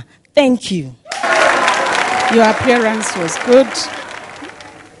Ghana. Thank you. Your appearance was good.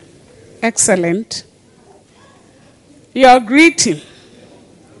 Excellent. Your greeting.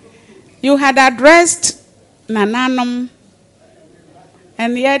 You had addressed Nananum,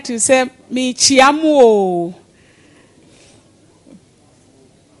 and yet you said, "Mi chiamu."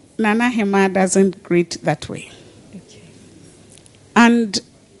 Nana Hema doesn't greet that way. Okay. And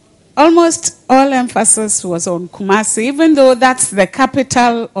almost all emphasis was on Kumasi, even though that's the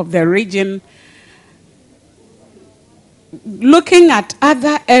capital of the region. Looking at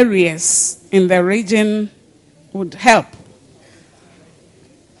other areas in the region would help.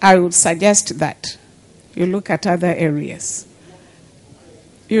 I would suggest that you look at other areas.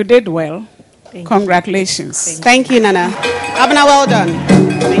 You did well. Congratulations. Thank you, Nana. Abna, well done.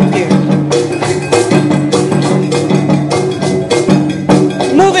 Thank you.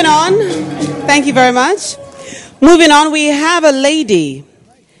 Moving on. Thank you very much. Moving on, we have a lady.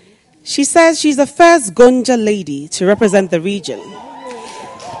 She says she's the first Gonja lady to represent the region.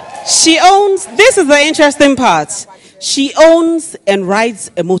 She owns, this is the interesting part, she owns and rides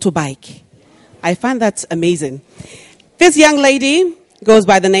a motorbike. I find that amazing. This young lady goes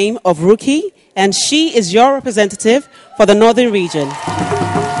by the name of Ruki, and she is your representative for the Northern region.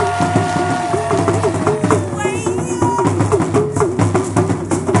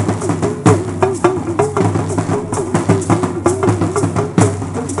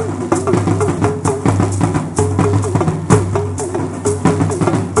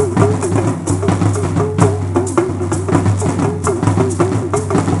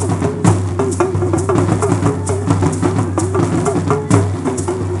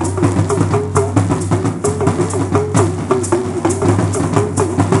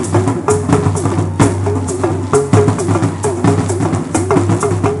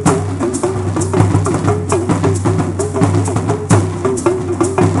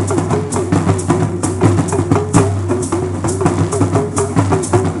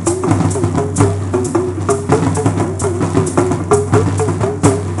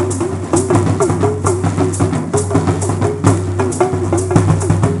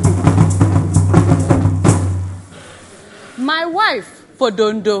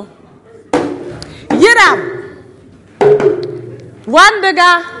 Dondo Yiram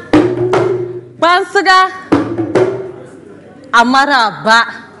Wandaga Bansaga Amaraba.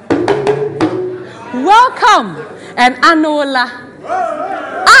 Welcome and Anola.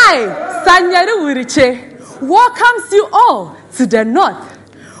 I, Sanyari Wiriche, welcomes you all to the north,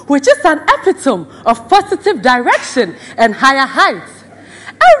 which is an epitome of positive direction and higher heights.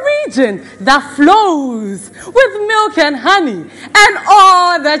 A region that flows with milk and honey and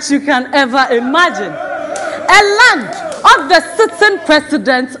all that you can ever imagine. A land of the sitting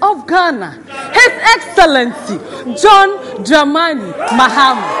president of Ghana, His Excellency John Dramani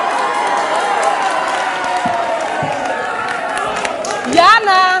Mahama.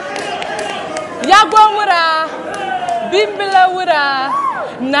 Yana, Yagwamura, Bimbilawura,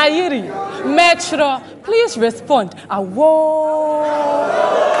 Nairi, Metro. Please respond. I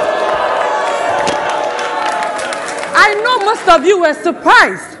know most of you were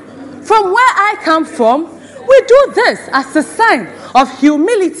surprised. From where I come from, we do this as a sign of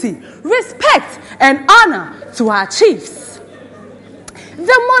humility, respect, and honor to our chiefs.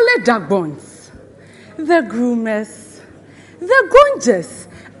 The Mole Dagbons, the Groomers, the Gonjas,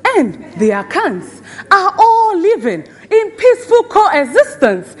 and the Akans are all living in peaceful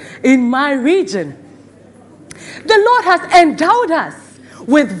coexistence in my region. The Lord has endowed us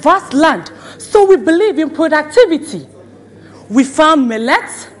with vast land, so we believe in productivity. We farm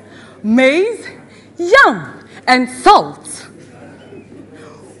millet, maize, yam, and salt.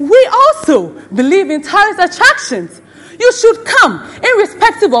 We also believe in tourist attractions. You should come,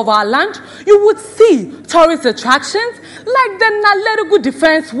 irrespective of our land. You would see tourist attractions like the Nalerugu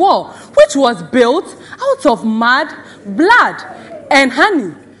Defense Wall, which was built out of mud, blood, and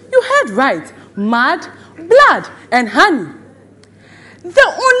honey. You heard right, mud, blood, and honey.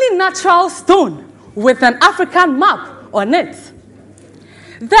 The only natural stone with an African map on it.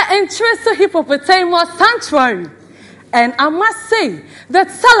 The Entreso Hippopotamus Sanctuary. And I must say that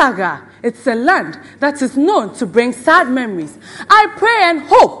Salaga, it's a land that is known to bring sad memories. I pray and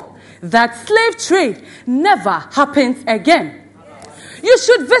hope that slave trade never happens again. You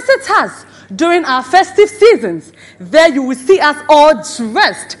should visit us during our festive seasons. There you will see us all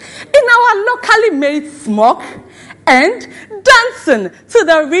dressed in our locally made smock and dancing to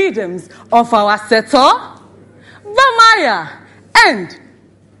the rhythms of our seto, vamaya, and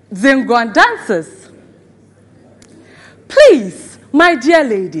zingwan dances. Please, my dear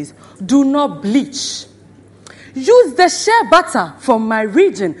ladies, do not bleach. Use the shea butter from my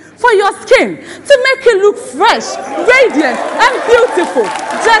region for your skin to make it look fresh, radiant, and beautiful,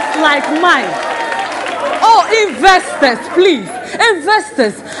 just like mine. Oh, investors, please.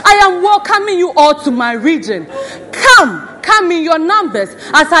 Investors, I am welcoming you all to my region. Come in your numbers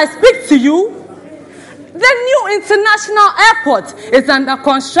as I speak to you. The new international airport is under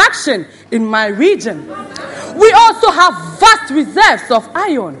construction in my region. We also have vast reserves of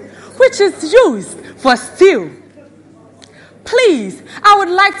iron, which is used for steel. Please, I would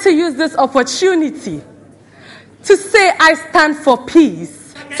like to use this opportunity to say I stand for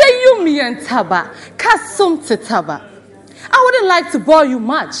peace. Teyumi and Taba, Kasum Taba. I wouldn't like to bore you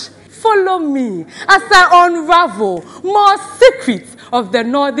much. Follow me as I unravel more secrets of the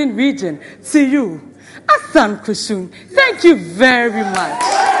northern region to you. Asan Kushun, thank you very much.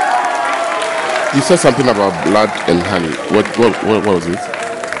 You said something about blood and honey. What was it?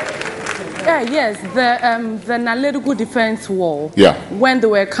 Yes, the Nalerugu Defense Wall. Yeah. When they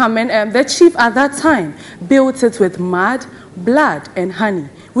were coming, the chief at that time built it with mud, blood, and honey.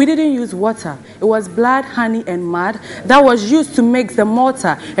 We didn't use water. It was blood, honey, and mud that was used to make the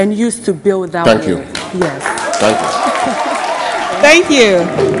mortar and used to build that wall. Thank you. Yes. Thank you. Thank you.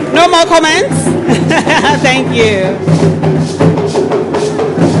 No more comments? Thank you.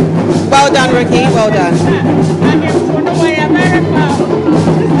 Well done, Ricky. Well done.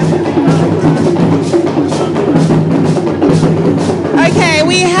 Okay,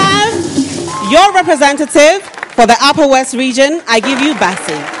 we have your representative for the Upper West region. I give you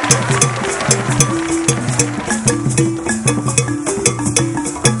Bassi.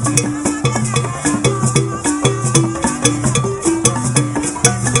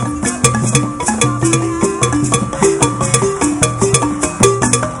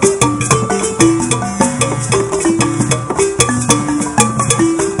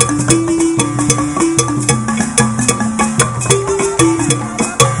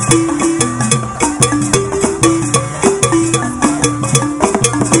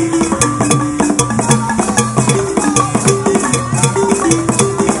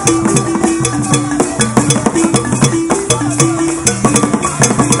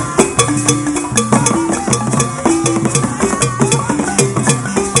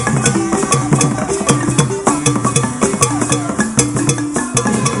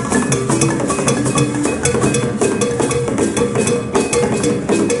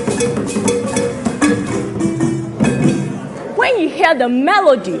 The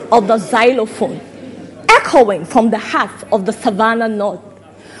melody of the xylophone echoing from the heart of the savannah north,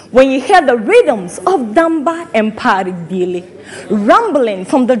 when you hear the rhythms of Damba and Paribili rumbling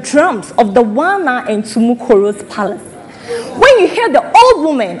from the drums of the Wana and Tumukoro's palace, when you hear the old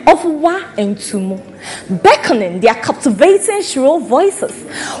women of Wa and Tumu beckoning their captivating shrill voices,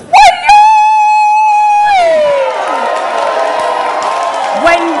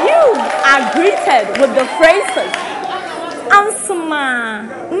 when you are greeted with the phrases Ansuma,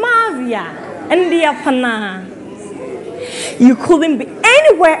 Mavia, and Diapana, you couldn't be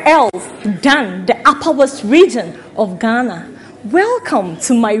anywhere else than the Upper West region of Ghana. Welcome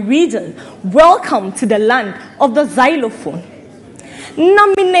to my region. Welcome to the land of the xylophone.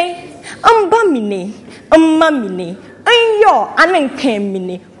 Namine, Ambamine, Ammamine, Anyo,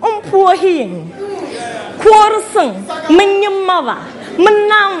 Anankemine, Umpuahin, Quarsung, Minyamava,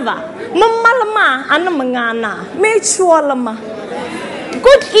 Manamba, Mamalama, and Mangana, Mechualama.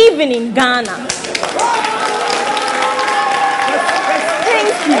 Good evening, Ghana.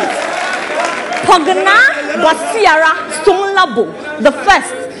 Thank you. Pogana Basiara Sumlabo, the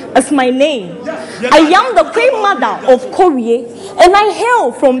first is my name. I am the queen mother of Korea, and I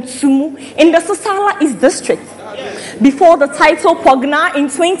hail from Tsumu in the Sosala East District. Before the title Pogna in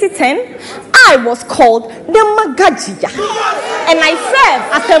 2010, I was called the Magajia, and I serve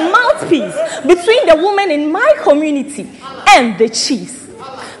as a mouthpiece between the women in my community and the chiefs.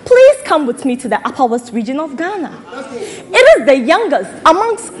 Please come with me to the Upper West region of Ghana. It is the youngest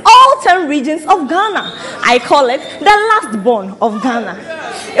amongst all 10 regions of Ghana. I call it the last born of Ghana.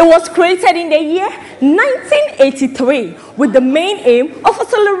 It was created in the year 1983 with the main aim of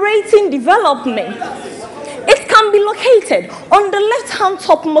accelerating development. It can be located on the left-hand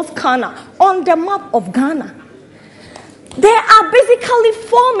topmost corner on the map of Ghana. There are basically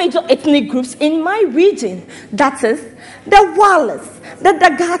 4 major ethnic groups in my region. That is the Wallace, the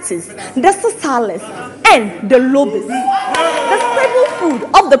Dagatis, the Sasales, and the Lobis. The staple food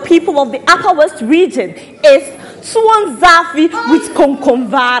of the people of the Upper West region is Suan Zafi with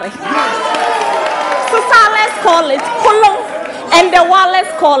Konkonvare. Sasales call it Kolong, and the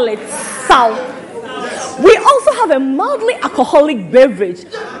Wallace call it Sao. We also have a mildly alcoholic beverage,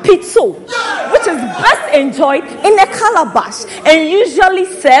 Pizzo, which is best enjoyed in a calabash and usually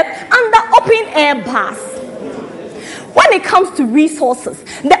served under open-air bars. When it comes to resources,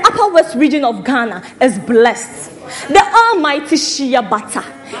 the Upper West region of Ghana is blessed. The almighty Shea butter,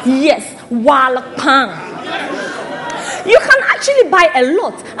 yes, Walpang. You can actually buy a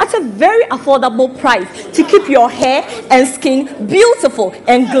lot at a very affordable price to keep your hair and skin beautiful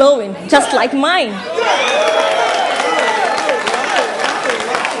and glowing, just like mine.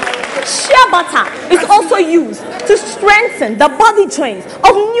 Shea butter is also used to strengthen the body joints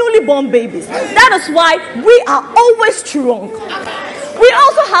of newly born babies. That is why we are always strong. We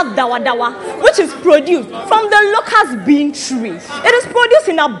also have dawa dawa, which is produced from the locust bean tree. It is produced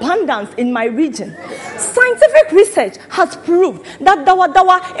in abundance in my region. Scientific research has proved that dawa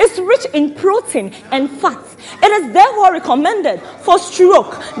dawa is rich in protein and fats. It is therefore recommended for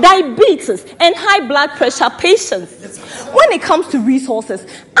stroke, diabetes, and high blood pressure patients. When it comes to resources,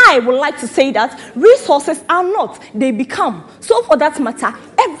 I would like to say that resources are not, they become. So for that matter,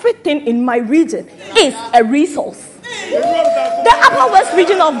 everything in my region is a resource. The Upper West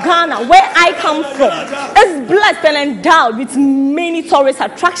region of Ghana, where I come from, is blessed and endowed with many tourist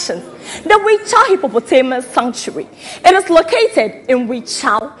attractions. The Wichau Hippopotamus Sanctuary. It is located in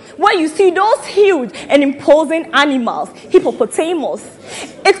Wichau, where you see those huge and imposing animals, hippopotamus.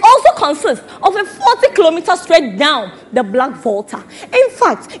 It also consists of a 40-kilometer stretch down the Black Volta. In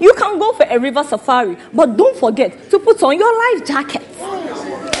fact, you can go for a river safari, but don't forget to put on your life jacket.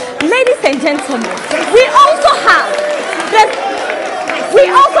 Ladies and gentlemen, we also have the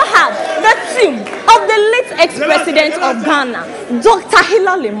tomb of the late ex-president of Ghana, Dr.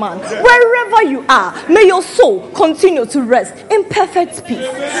 Hilary Liman. Wherever you are, may your soul continue to rest in perfect peace.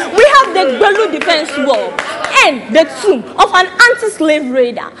 We have the Gbelu Defense Wall and the tomb of an anti-slave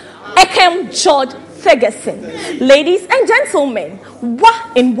raider, Ekem George Ferguson. Ladies and gentlemen, Wa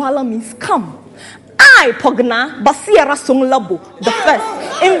in Wala means come. I, Pogna Basiara Songlabo, the first,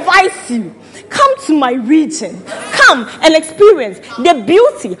 invite you. Come to my region. Come and experience the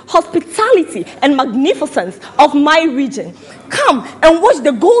beauty, hospitality, and magnificence of my region. Come and watch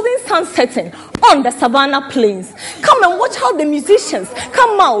the golden sun setting on the savannah plains. Come and watch how the musicians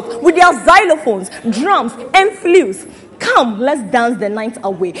come out with their xylophones, drums, and flutes. Come, let's dance the night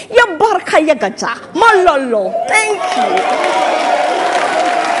away. Ya baraka ya gaja, malolo. Thank you.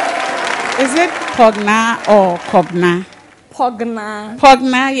 Is it Pogna or Kobna? Pogna.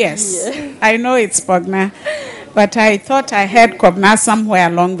 Pogna, yes. Yeah. I know it's Pogna, but I thought I heard Kobna somewhere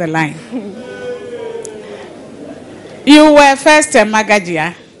along the line. You were first a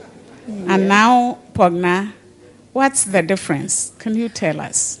Magajia, and now Pogna. What's the difference? Can you tell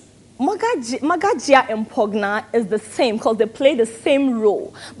us? Magajia and Pogna is the same because they play the same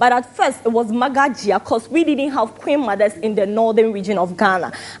role. But at first, it was Magajia because we didn't have queen mothers in the northern region of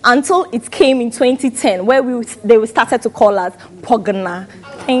Ghana until it came in 2010 where they started to call us Pogna.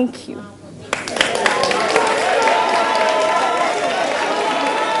 Thank you.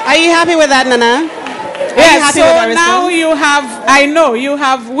 Are you happy with that, Nana? Yes, so now you have, I know, you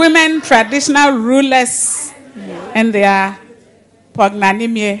have women traditional rulers and they are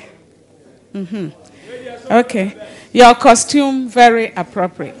Pognanimie. Mm-hmm. Okay. Your costume, very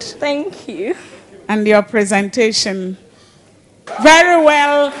appropriate. Thank you. And your presentation, very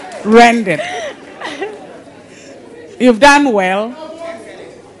well rendered. You've done well.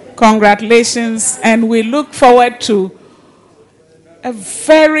 Congratulations. And we look forward to a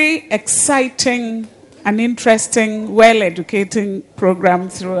very exciting and interesting, well-educating program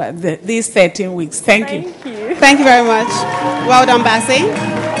through these 13 weeks. Thank you. Thank you very much. Well done, Bassi.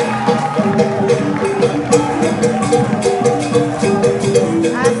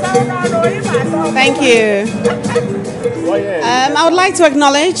 Thank you. I would like to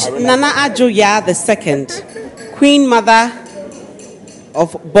acknowledge Nana Ajoya II, Queen Mother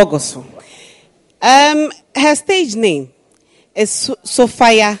of Bogoso. Her stage name is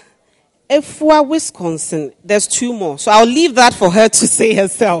Sophia Efua, Wisconsin. There's 2 more, so I'll leave that for her to say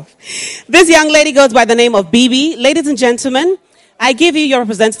herself. This young lady goes by the name of Bibi. Ladies and gentlemen, I give you your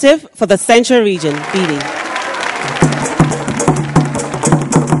representative for the Central Region, Bibi.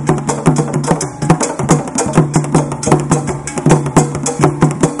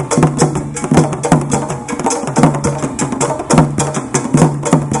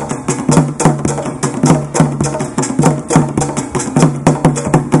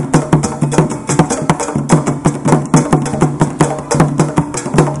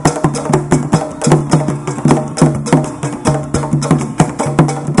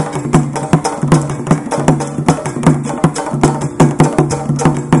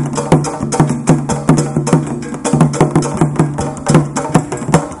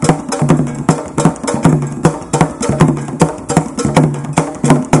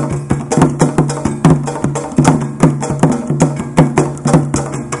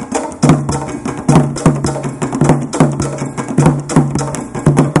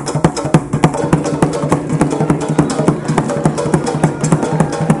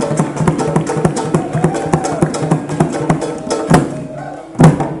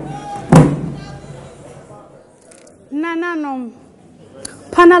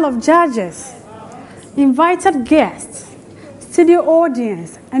 panel of judges, invited guests, studio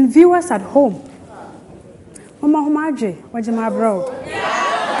audience, and viewers at home. Mama Humaji, Wajima bro.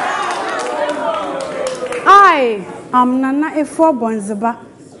 I am Nana Efo Bonziba,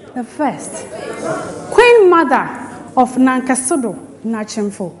 the first Queen Mother of Nankasudo,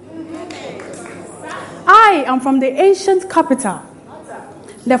 Nachimfo. I am from the ancient capital,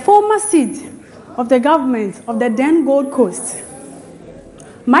 the former seat of the government of the then Gold Coast.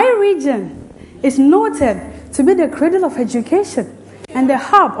 My region is noted to be the cradle of education and the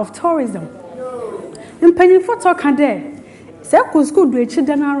hub of tourism. In Pennyfort Kade, Seko School do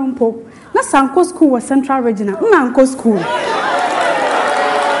Chidanarumpo, na Sanko School was Central Regional, Nanko School.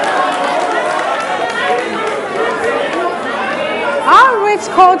 Our rich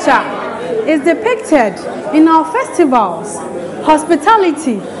culture is depicted in our festivals,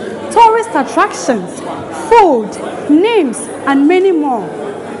 hospitality, tourist attractions, food, names, and many more.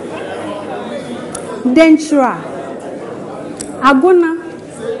 Denchura, Agona,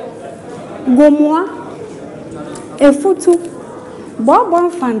 Gomoa, Efutu, Bourbon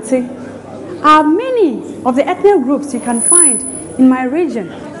Fante are many of the ethnic groups you can find in my region.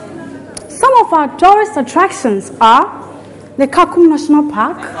 Some of our tourist attractions are the Kakum National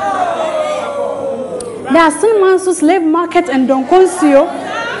Park, the Asin Slave Market and Donkonsio,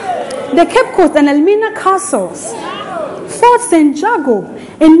 the Cape Coast and Elmina Castles, Fort St. Jago,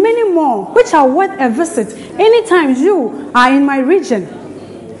 and many more, which are worth a visit anytime you are in my region.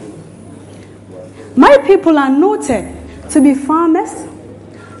 My people are noted to be farmers,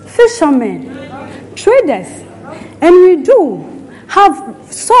 fishermen, traders, and we do have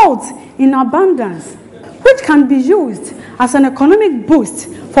salt in abundance, which can be used as an economic boost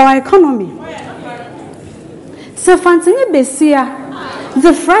for our economy. So Fantini Besia,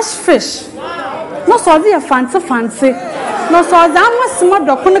 the fresh fish, no so the fancy, no so the small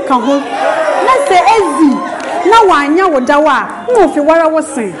docuna kaho, let's say easy, no one ya wodawa, no if you were I was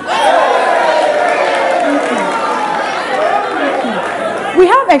saying. We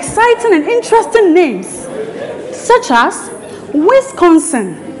have exciting and interesting names such as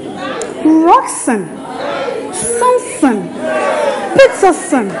Wisconsin, Roxon, Samson,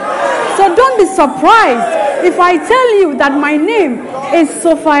 Peterson. So don't be surprised if I tell you that my name is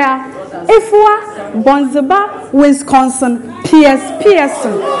Sophia Ifua Bonziba, Wisconsin, P.S.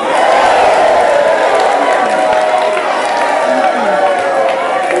 Pearson.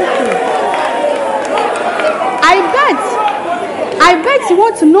 I bet you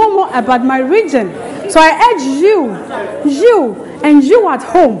want to know more about my region. So I urge you and you at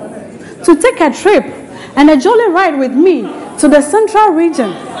home to take a trip and a jolly ride with me to the central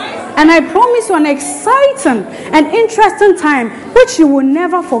region. And I promise you an exciting and interesting time which you will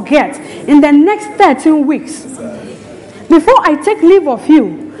never forget in the next 13 weeks. Before I take leave of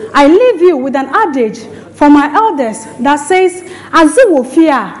you, I leave you with an adage from my elders that says,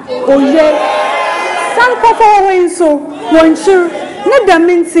 Aziwofia, Oye, Sankofo Wenso, Wonchu,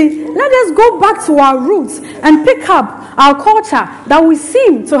 let us go back to our roots and pick up our culture that we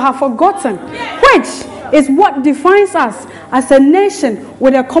seem to have forgotten, which is what defines us as a nation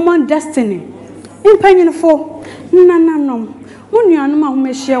with a common destiny. In Pennyfo,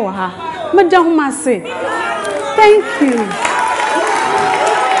 thank you.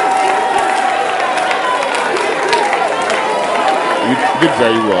 You did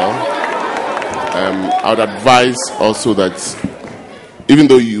very well. I would advise also that even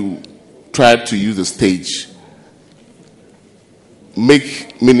though you tried to use the stage,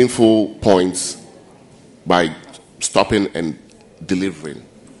 make meaningful points by stopping and delivering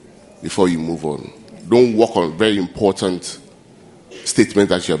before you move on. Don't work on very important statements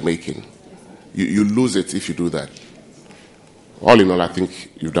that you're making. You lose it if you do that. All in all, I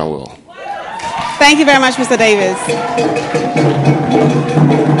think you've done well. Thank you very much, Mr. Davis.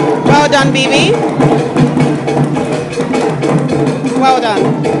 Well done, Bibi. Well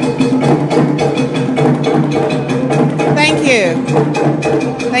done. Thank you.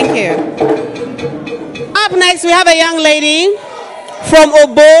 Thank you. Up next, we have a young lady from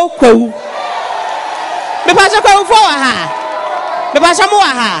Obo.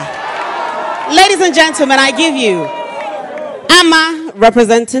 Ladies and gentlemen, I give you Amma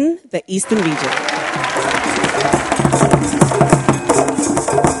representing the Eastern region.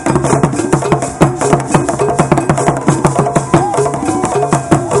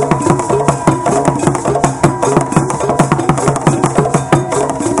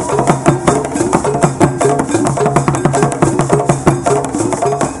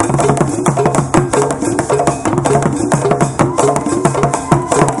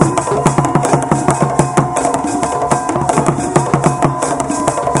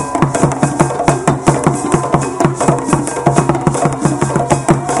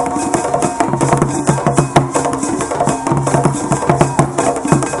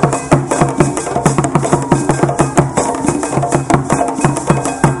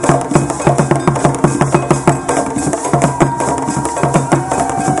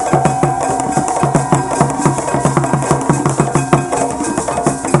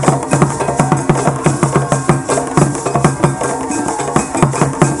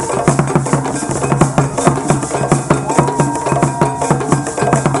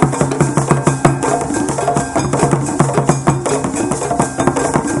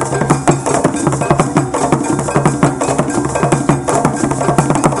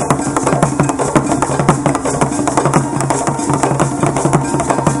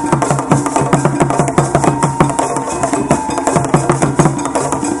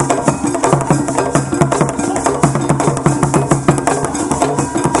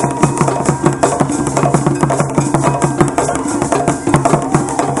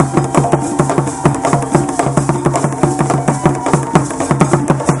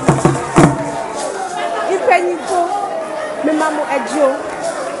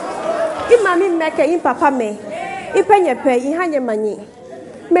 mami meke in papa me. Ipenye pe ihanye mani.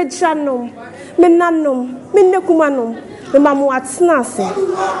 Me janom, me nanom, me nekumanom, me mamu atnase.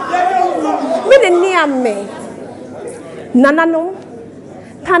 Me de niame. Nananom,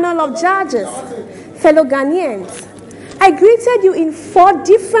 panel of judges, fellow Ghanaians. I greeted you in 4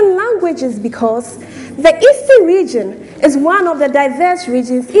 different languages because the Eastern region is one of the diverse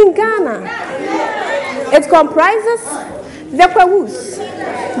regions in Ghana. It comprises the Kwawus,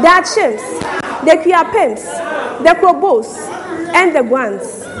 the Achims, the Kwiapems, the Krobos, and the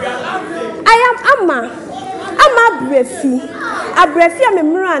Gwans. I am Amma Brefi. Abrefi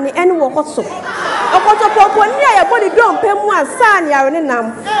amemrani ene wokoso. Okoto popo ni ayebodi don pemu asani arenenam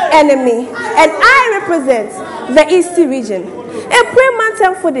enemy. And I represent the Eastern region. E pray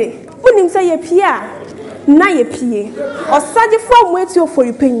mantem for the unim say ye pia na ye pie. Osaje from wait you for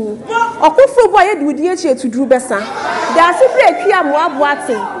you penny. Okofo boy ye dudi echi to dru besa. Da sifre pia mo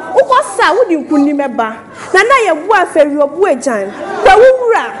aboaten. Ukosa wudi nkuni meba. Na ye bu aferi obu ejan. Kwa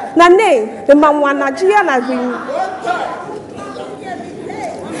wura na name the mamwanajia na green.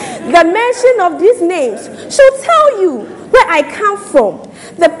 The mention of these names should tell you where I come from.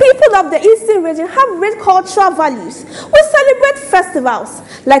 The people of the Eastern region have rich cultural values. We celebrate festivals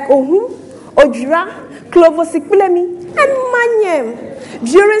like Ohum, Ojira, Klovosikpilemi, and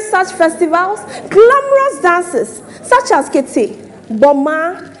Manyem. During such festivals, glamorous dances such as Kete,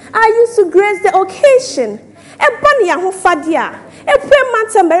 Boma are used to grace the occasion. Ebani Yahufadia, a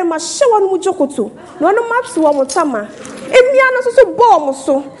pre-manta very much show on Mujokoto, no maps to Wamotama. Emiano so bomb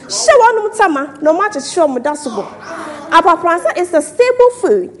so show on Mutama, no matter show Mudasubo. Apapransa is a staple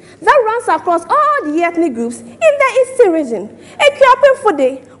food that runs across all the ethnic groups in the Eastern region. A kiapen for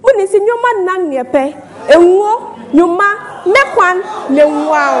day, when it's in your man nang near pay, a war, Yuma, Mekwan,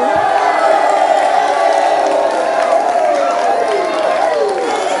 Newau.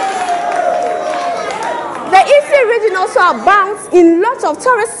 The Eastern region also abounds in lots of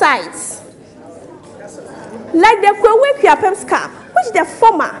tourist sites, like the Kwiapems Cap, which the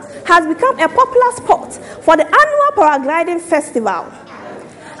former has become a popular spot for the annual paragliding festival.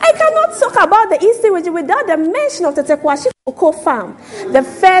 I cannot talk about the Eastern region without the mention of the Tetekwashi Cocoa Farm. The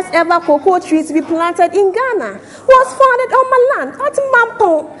first ever cocoa tree to be planted in Ghana was founded on my land at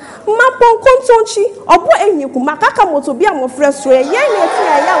Mampong Kontonchi, Obo Enyuku, Makaka Motobia Mofreswe, Yeneti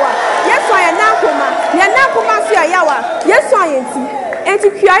Ayawa, yes, I am Nakuma Yawa, yes, I am Enti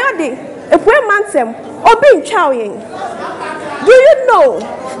Kuyayode, a poor mantem, Obin Chowing. Do you know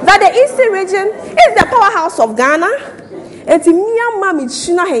that the Eastern region is the powerhouse of Ghana? Enti Miyama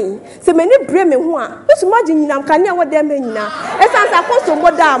Michina Hay, so many Bremen Hua, which imagine Nam Kanya what them in now, as I post to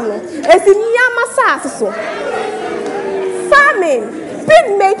Bodam, as in Miyama Sasso. Farming,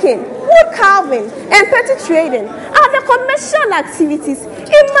 bead making, wood carving, and petty trading are the commercial activities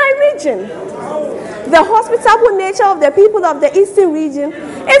in my region. The hospitable nature of the people of the Eastern region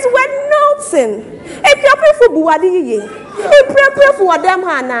is well noted. If you pray for Buadi, if you pray for them,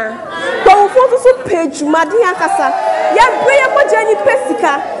 Hana, go for the page, Madia Casa, Yabria Majani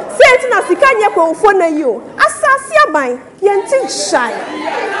Pesica, Satan as the Kanya go for you, Assasia by Yantin Shy.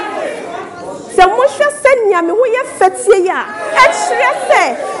 Some Mosha send me who you fetia, and she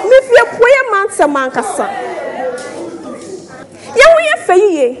say, if you pray a man, Samancasa. You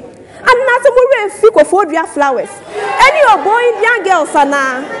faye. And not a more thick of flowers. Any of boy young girls are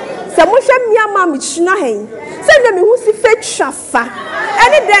now. Some motion Miyama Michinahe. Send them who see fetch shafa.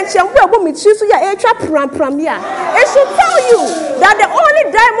 Any dance and will me choose your air premier. It should tell you that the only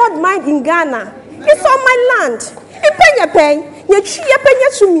diamond mine in Ghana is on my land. You pay your pay, you cheer penny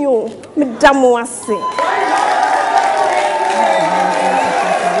to me, Madame Wasi.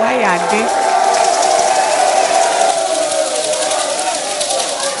 Why are they?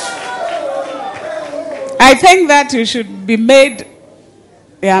 I think that you should be made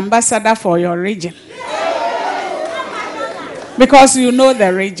the ambassador for your region. Because you know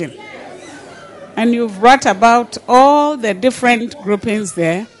the region. And you've brought about all the different groupings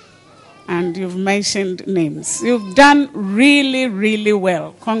there. And you've mentioned names. You've done really, really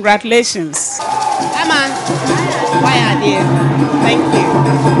well. Congratulations. Aman, why are they? Thank you.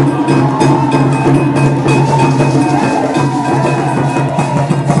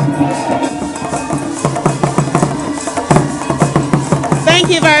 Thank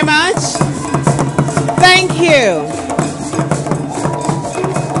you very much. Thank you.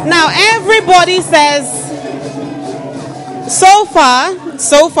 Now everybody says, so far,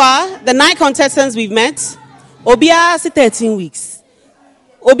 the 9 contestants we've met, Obia 13 weeks.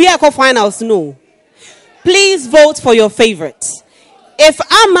 Obia co finals no. Please vote for your favorites. If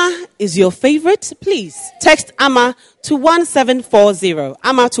Ama is your favorite, please text Ama to 1740.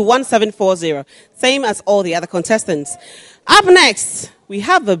 Ama to 1740. Same as all the other contestants. Up next, we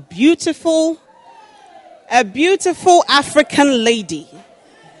have a beautiful African lady.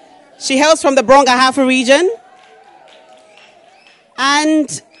 She hails from the Brong-Ahafo region.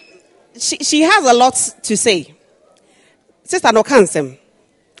 And she has a lot to say. Sister no kansem.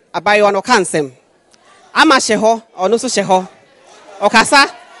 Abayo no kansem. Ama sheho, or no so sheho. Okasa.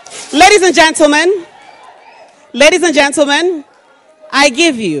 Ladies and gentlemen, I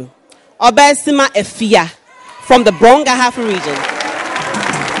give you Obesima Efia from the Brong-Ahafo region.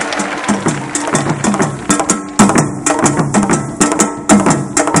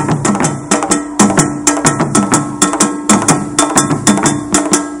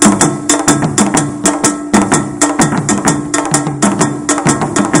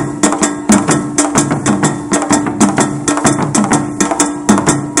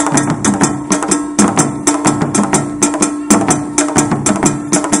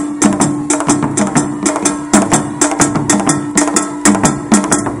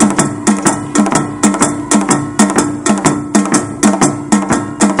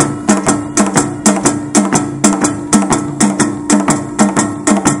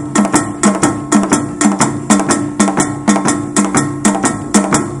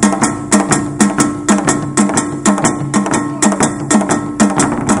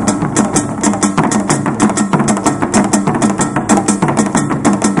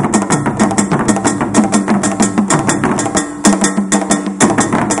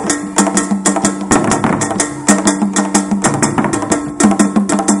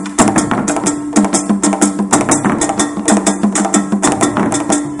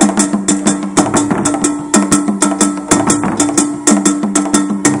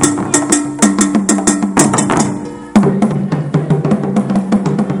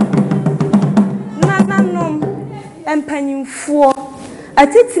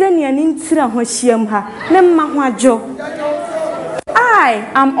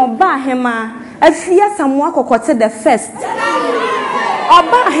 I am Obahema, Efia Samoa Kokote the first.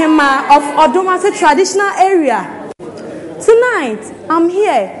 Obahema of Odomase traditional area. Tonight, I'm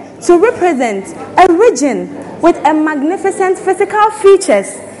here to represent a region with a magnificent physical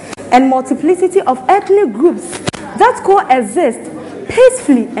features and multiplicity of ethnic groups that coexist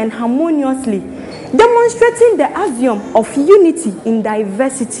peacefully and harmoniously, demonstrating the axiom of unity in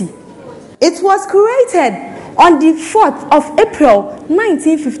diversity. It was created on the 4th of April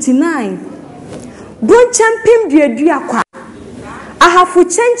 1959. Bonchampim Duaduakwa. Ahafu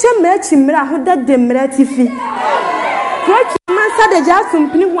chenche mechi mra hoda de mratifi. Kwaki mansa de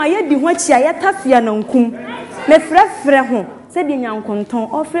jasumpini ho ayedi ho chia yetafia na nkum. Me frefre ho se de nyankonton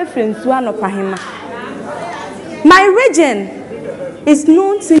ofrefre nsu anopahema. My region is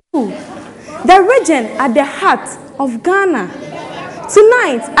known to you. The region at the heart of Ghana.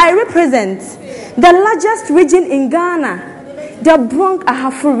 Tonight, I represent the largest region in Ghana, the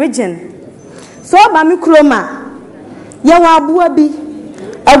Brong-Ahafo region. So, Bami Kroma, Yawa Abuabi,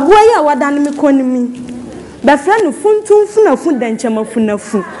 Abuaya Wadan Mikonomi, Bafranu Funtun Funa Fundanchama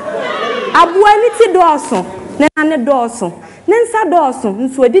Funafu, Abuaniti Dawson, Nana Dawson, Nensa Dawson,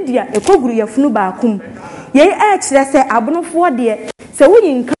 Nswedidia, a Koguria Funubakum. Ye actually say Abono for dear, so we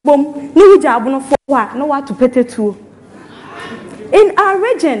in Kabum, Nuja Abono for what, no what to pet it to. In our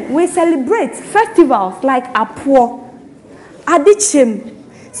region, we celebrate festivals like Apuo, Adichim,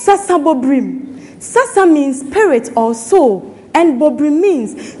 Sasabobrim. Sasa means spirit or soul, and Bobrim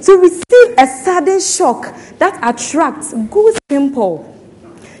means to receive a sudden shock that attracts goose pimple.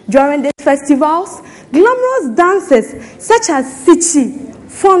 During these festivals, glamorous dances such as Sichi,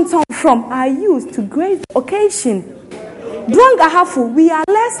 Fonton from are used to grace the occasion. Brong-Ahafo, we are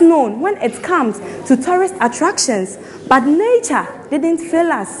less known when it comes to tourist attractions, but nature didn't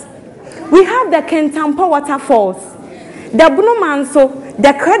fail us. We have the Kentampa waterfalls, the Bunomanso,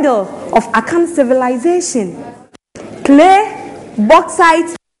 the cradle of Akan civilization. Clay,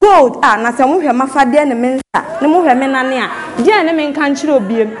 bauxite, gold. Na se mo hwe mafade ne mensa, ne mo hwe menane a, je ne men kan kire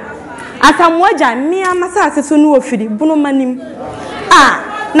obiem. Asamwaja mia masase so no ofiri, Bunomanim.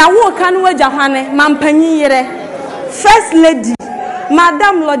 Na wo kan waja hwane, mampanyi yere. First Lady,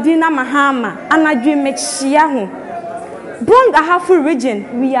 Madam Lodina Mahama, Anadwi Mechiahu. Brong-Ahafo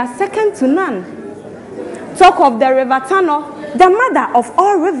region, we are second to none. Talk of the River Tano, the mother of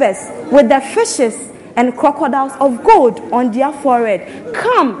all rivers, with the fishes and crocodiles of gold on their forehead.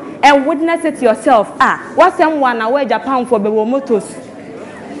 Come and witness it yourself. What's someone away Japan for Bewomotos?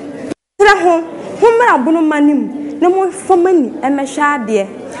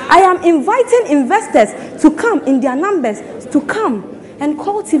 I am inviting investors to come in their numbers, to come and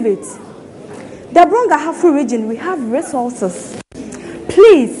cultivate. The Brongahafo region, we have resources.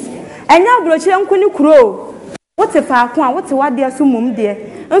 Please, and now Brochian Kunikuro. What if I want? What's what they are so mum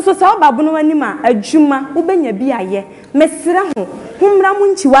dear? And so Babuno anima, a Juma, Ubenya Bia, Messiraho,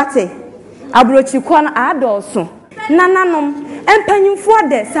 Humramunchiwate, Abrochikon Adolso, Nananum, and Penny for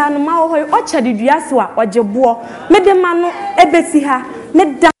the Sanuma or Orchard Diaswa or Jabo, Medemano, Ebesiha,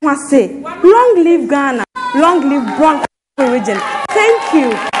 Medamase. Long live Ghana, long live Bronx region. Thank you.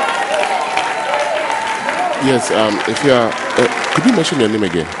 Yes, if you are, could you mention your name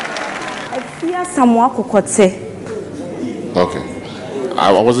again? If Samoa Kokote. Okay.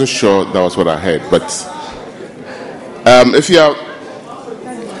 I wasn't sure that was what I heard, but if you are,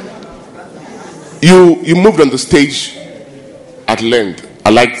 you moved on the stage at length. I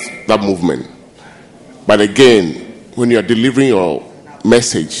liked that movement. But again, when you are delivering your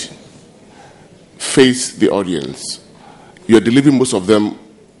message, face the audience. You are delivering most of them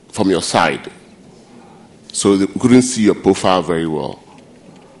from your side, so they couldn't see your profile very well.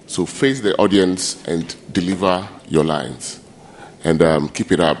 So face the audience and deliver your lines. And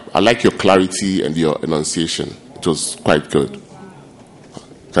keep it up. I like your clarity and your enunciation. It was quite good.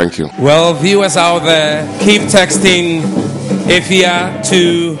 Thank you. Well, viewers out there, keep texting IFIA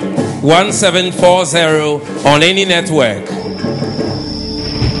to 1740 on any network.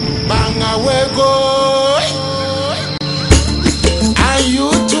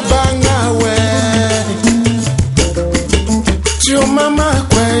 Mama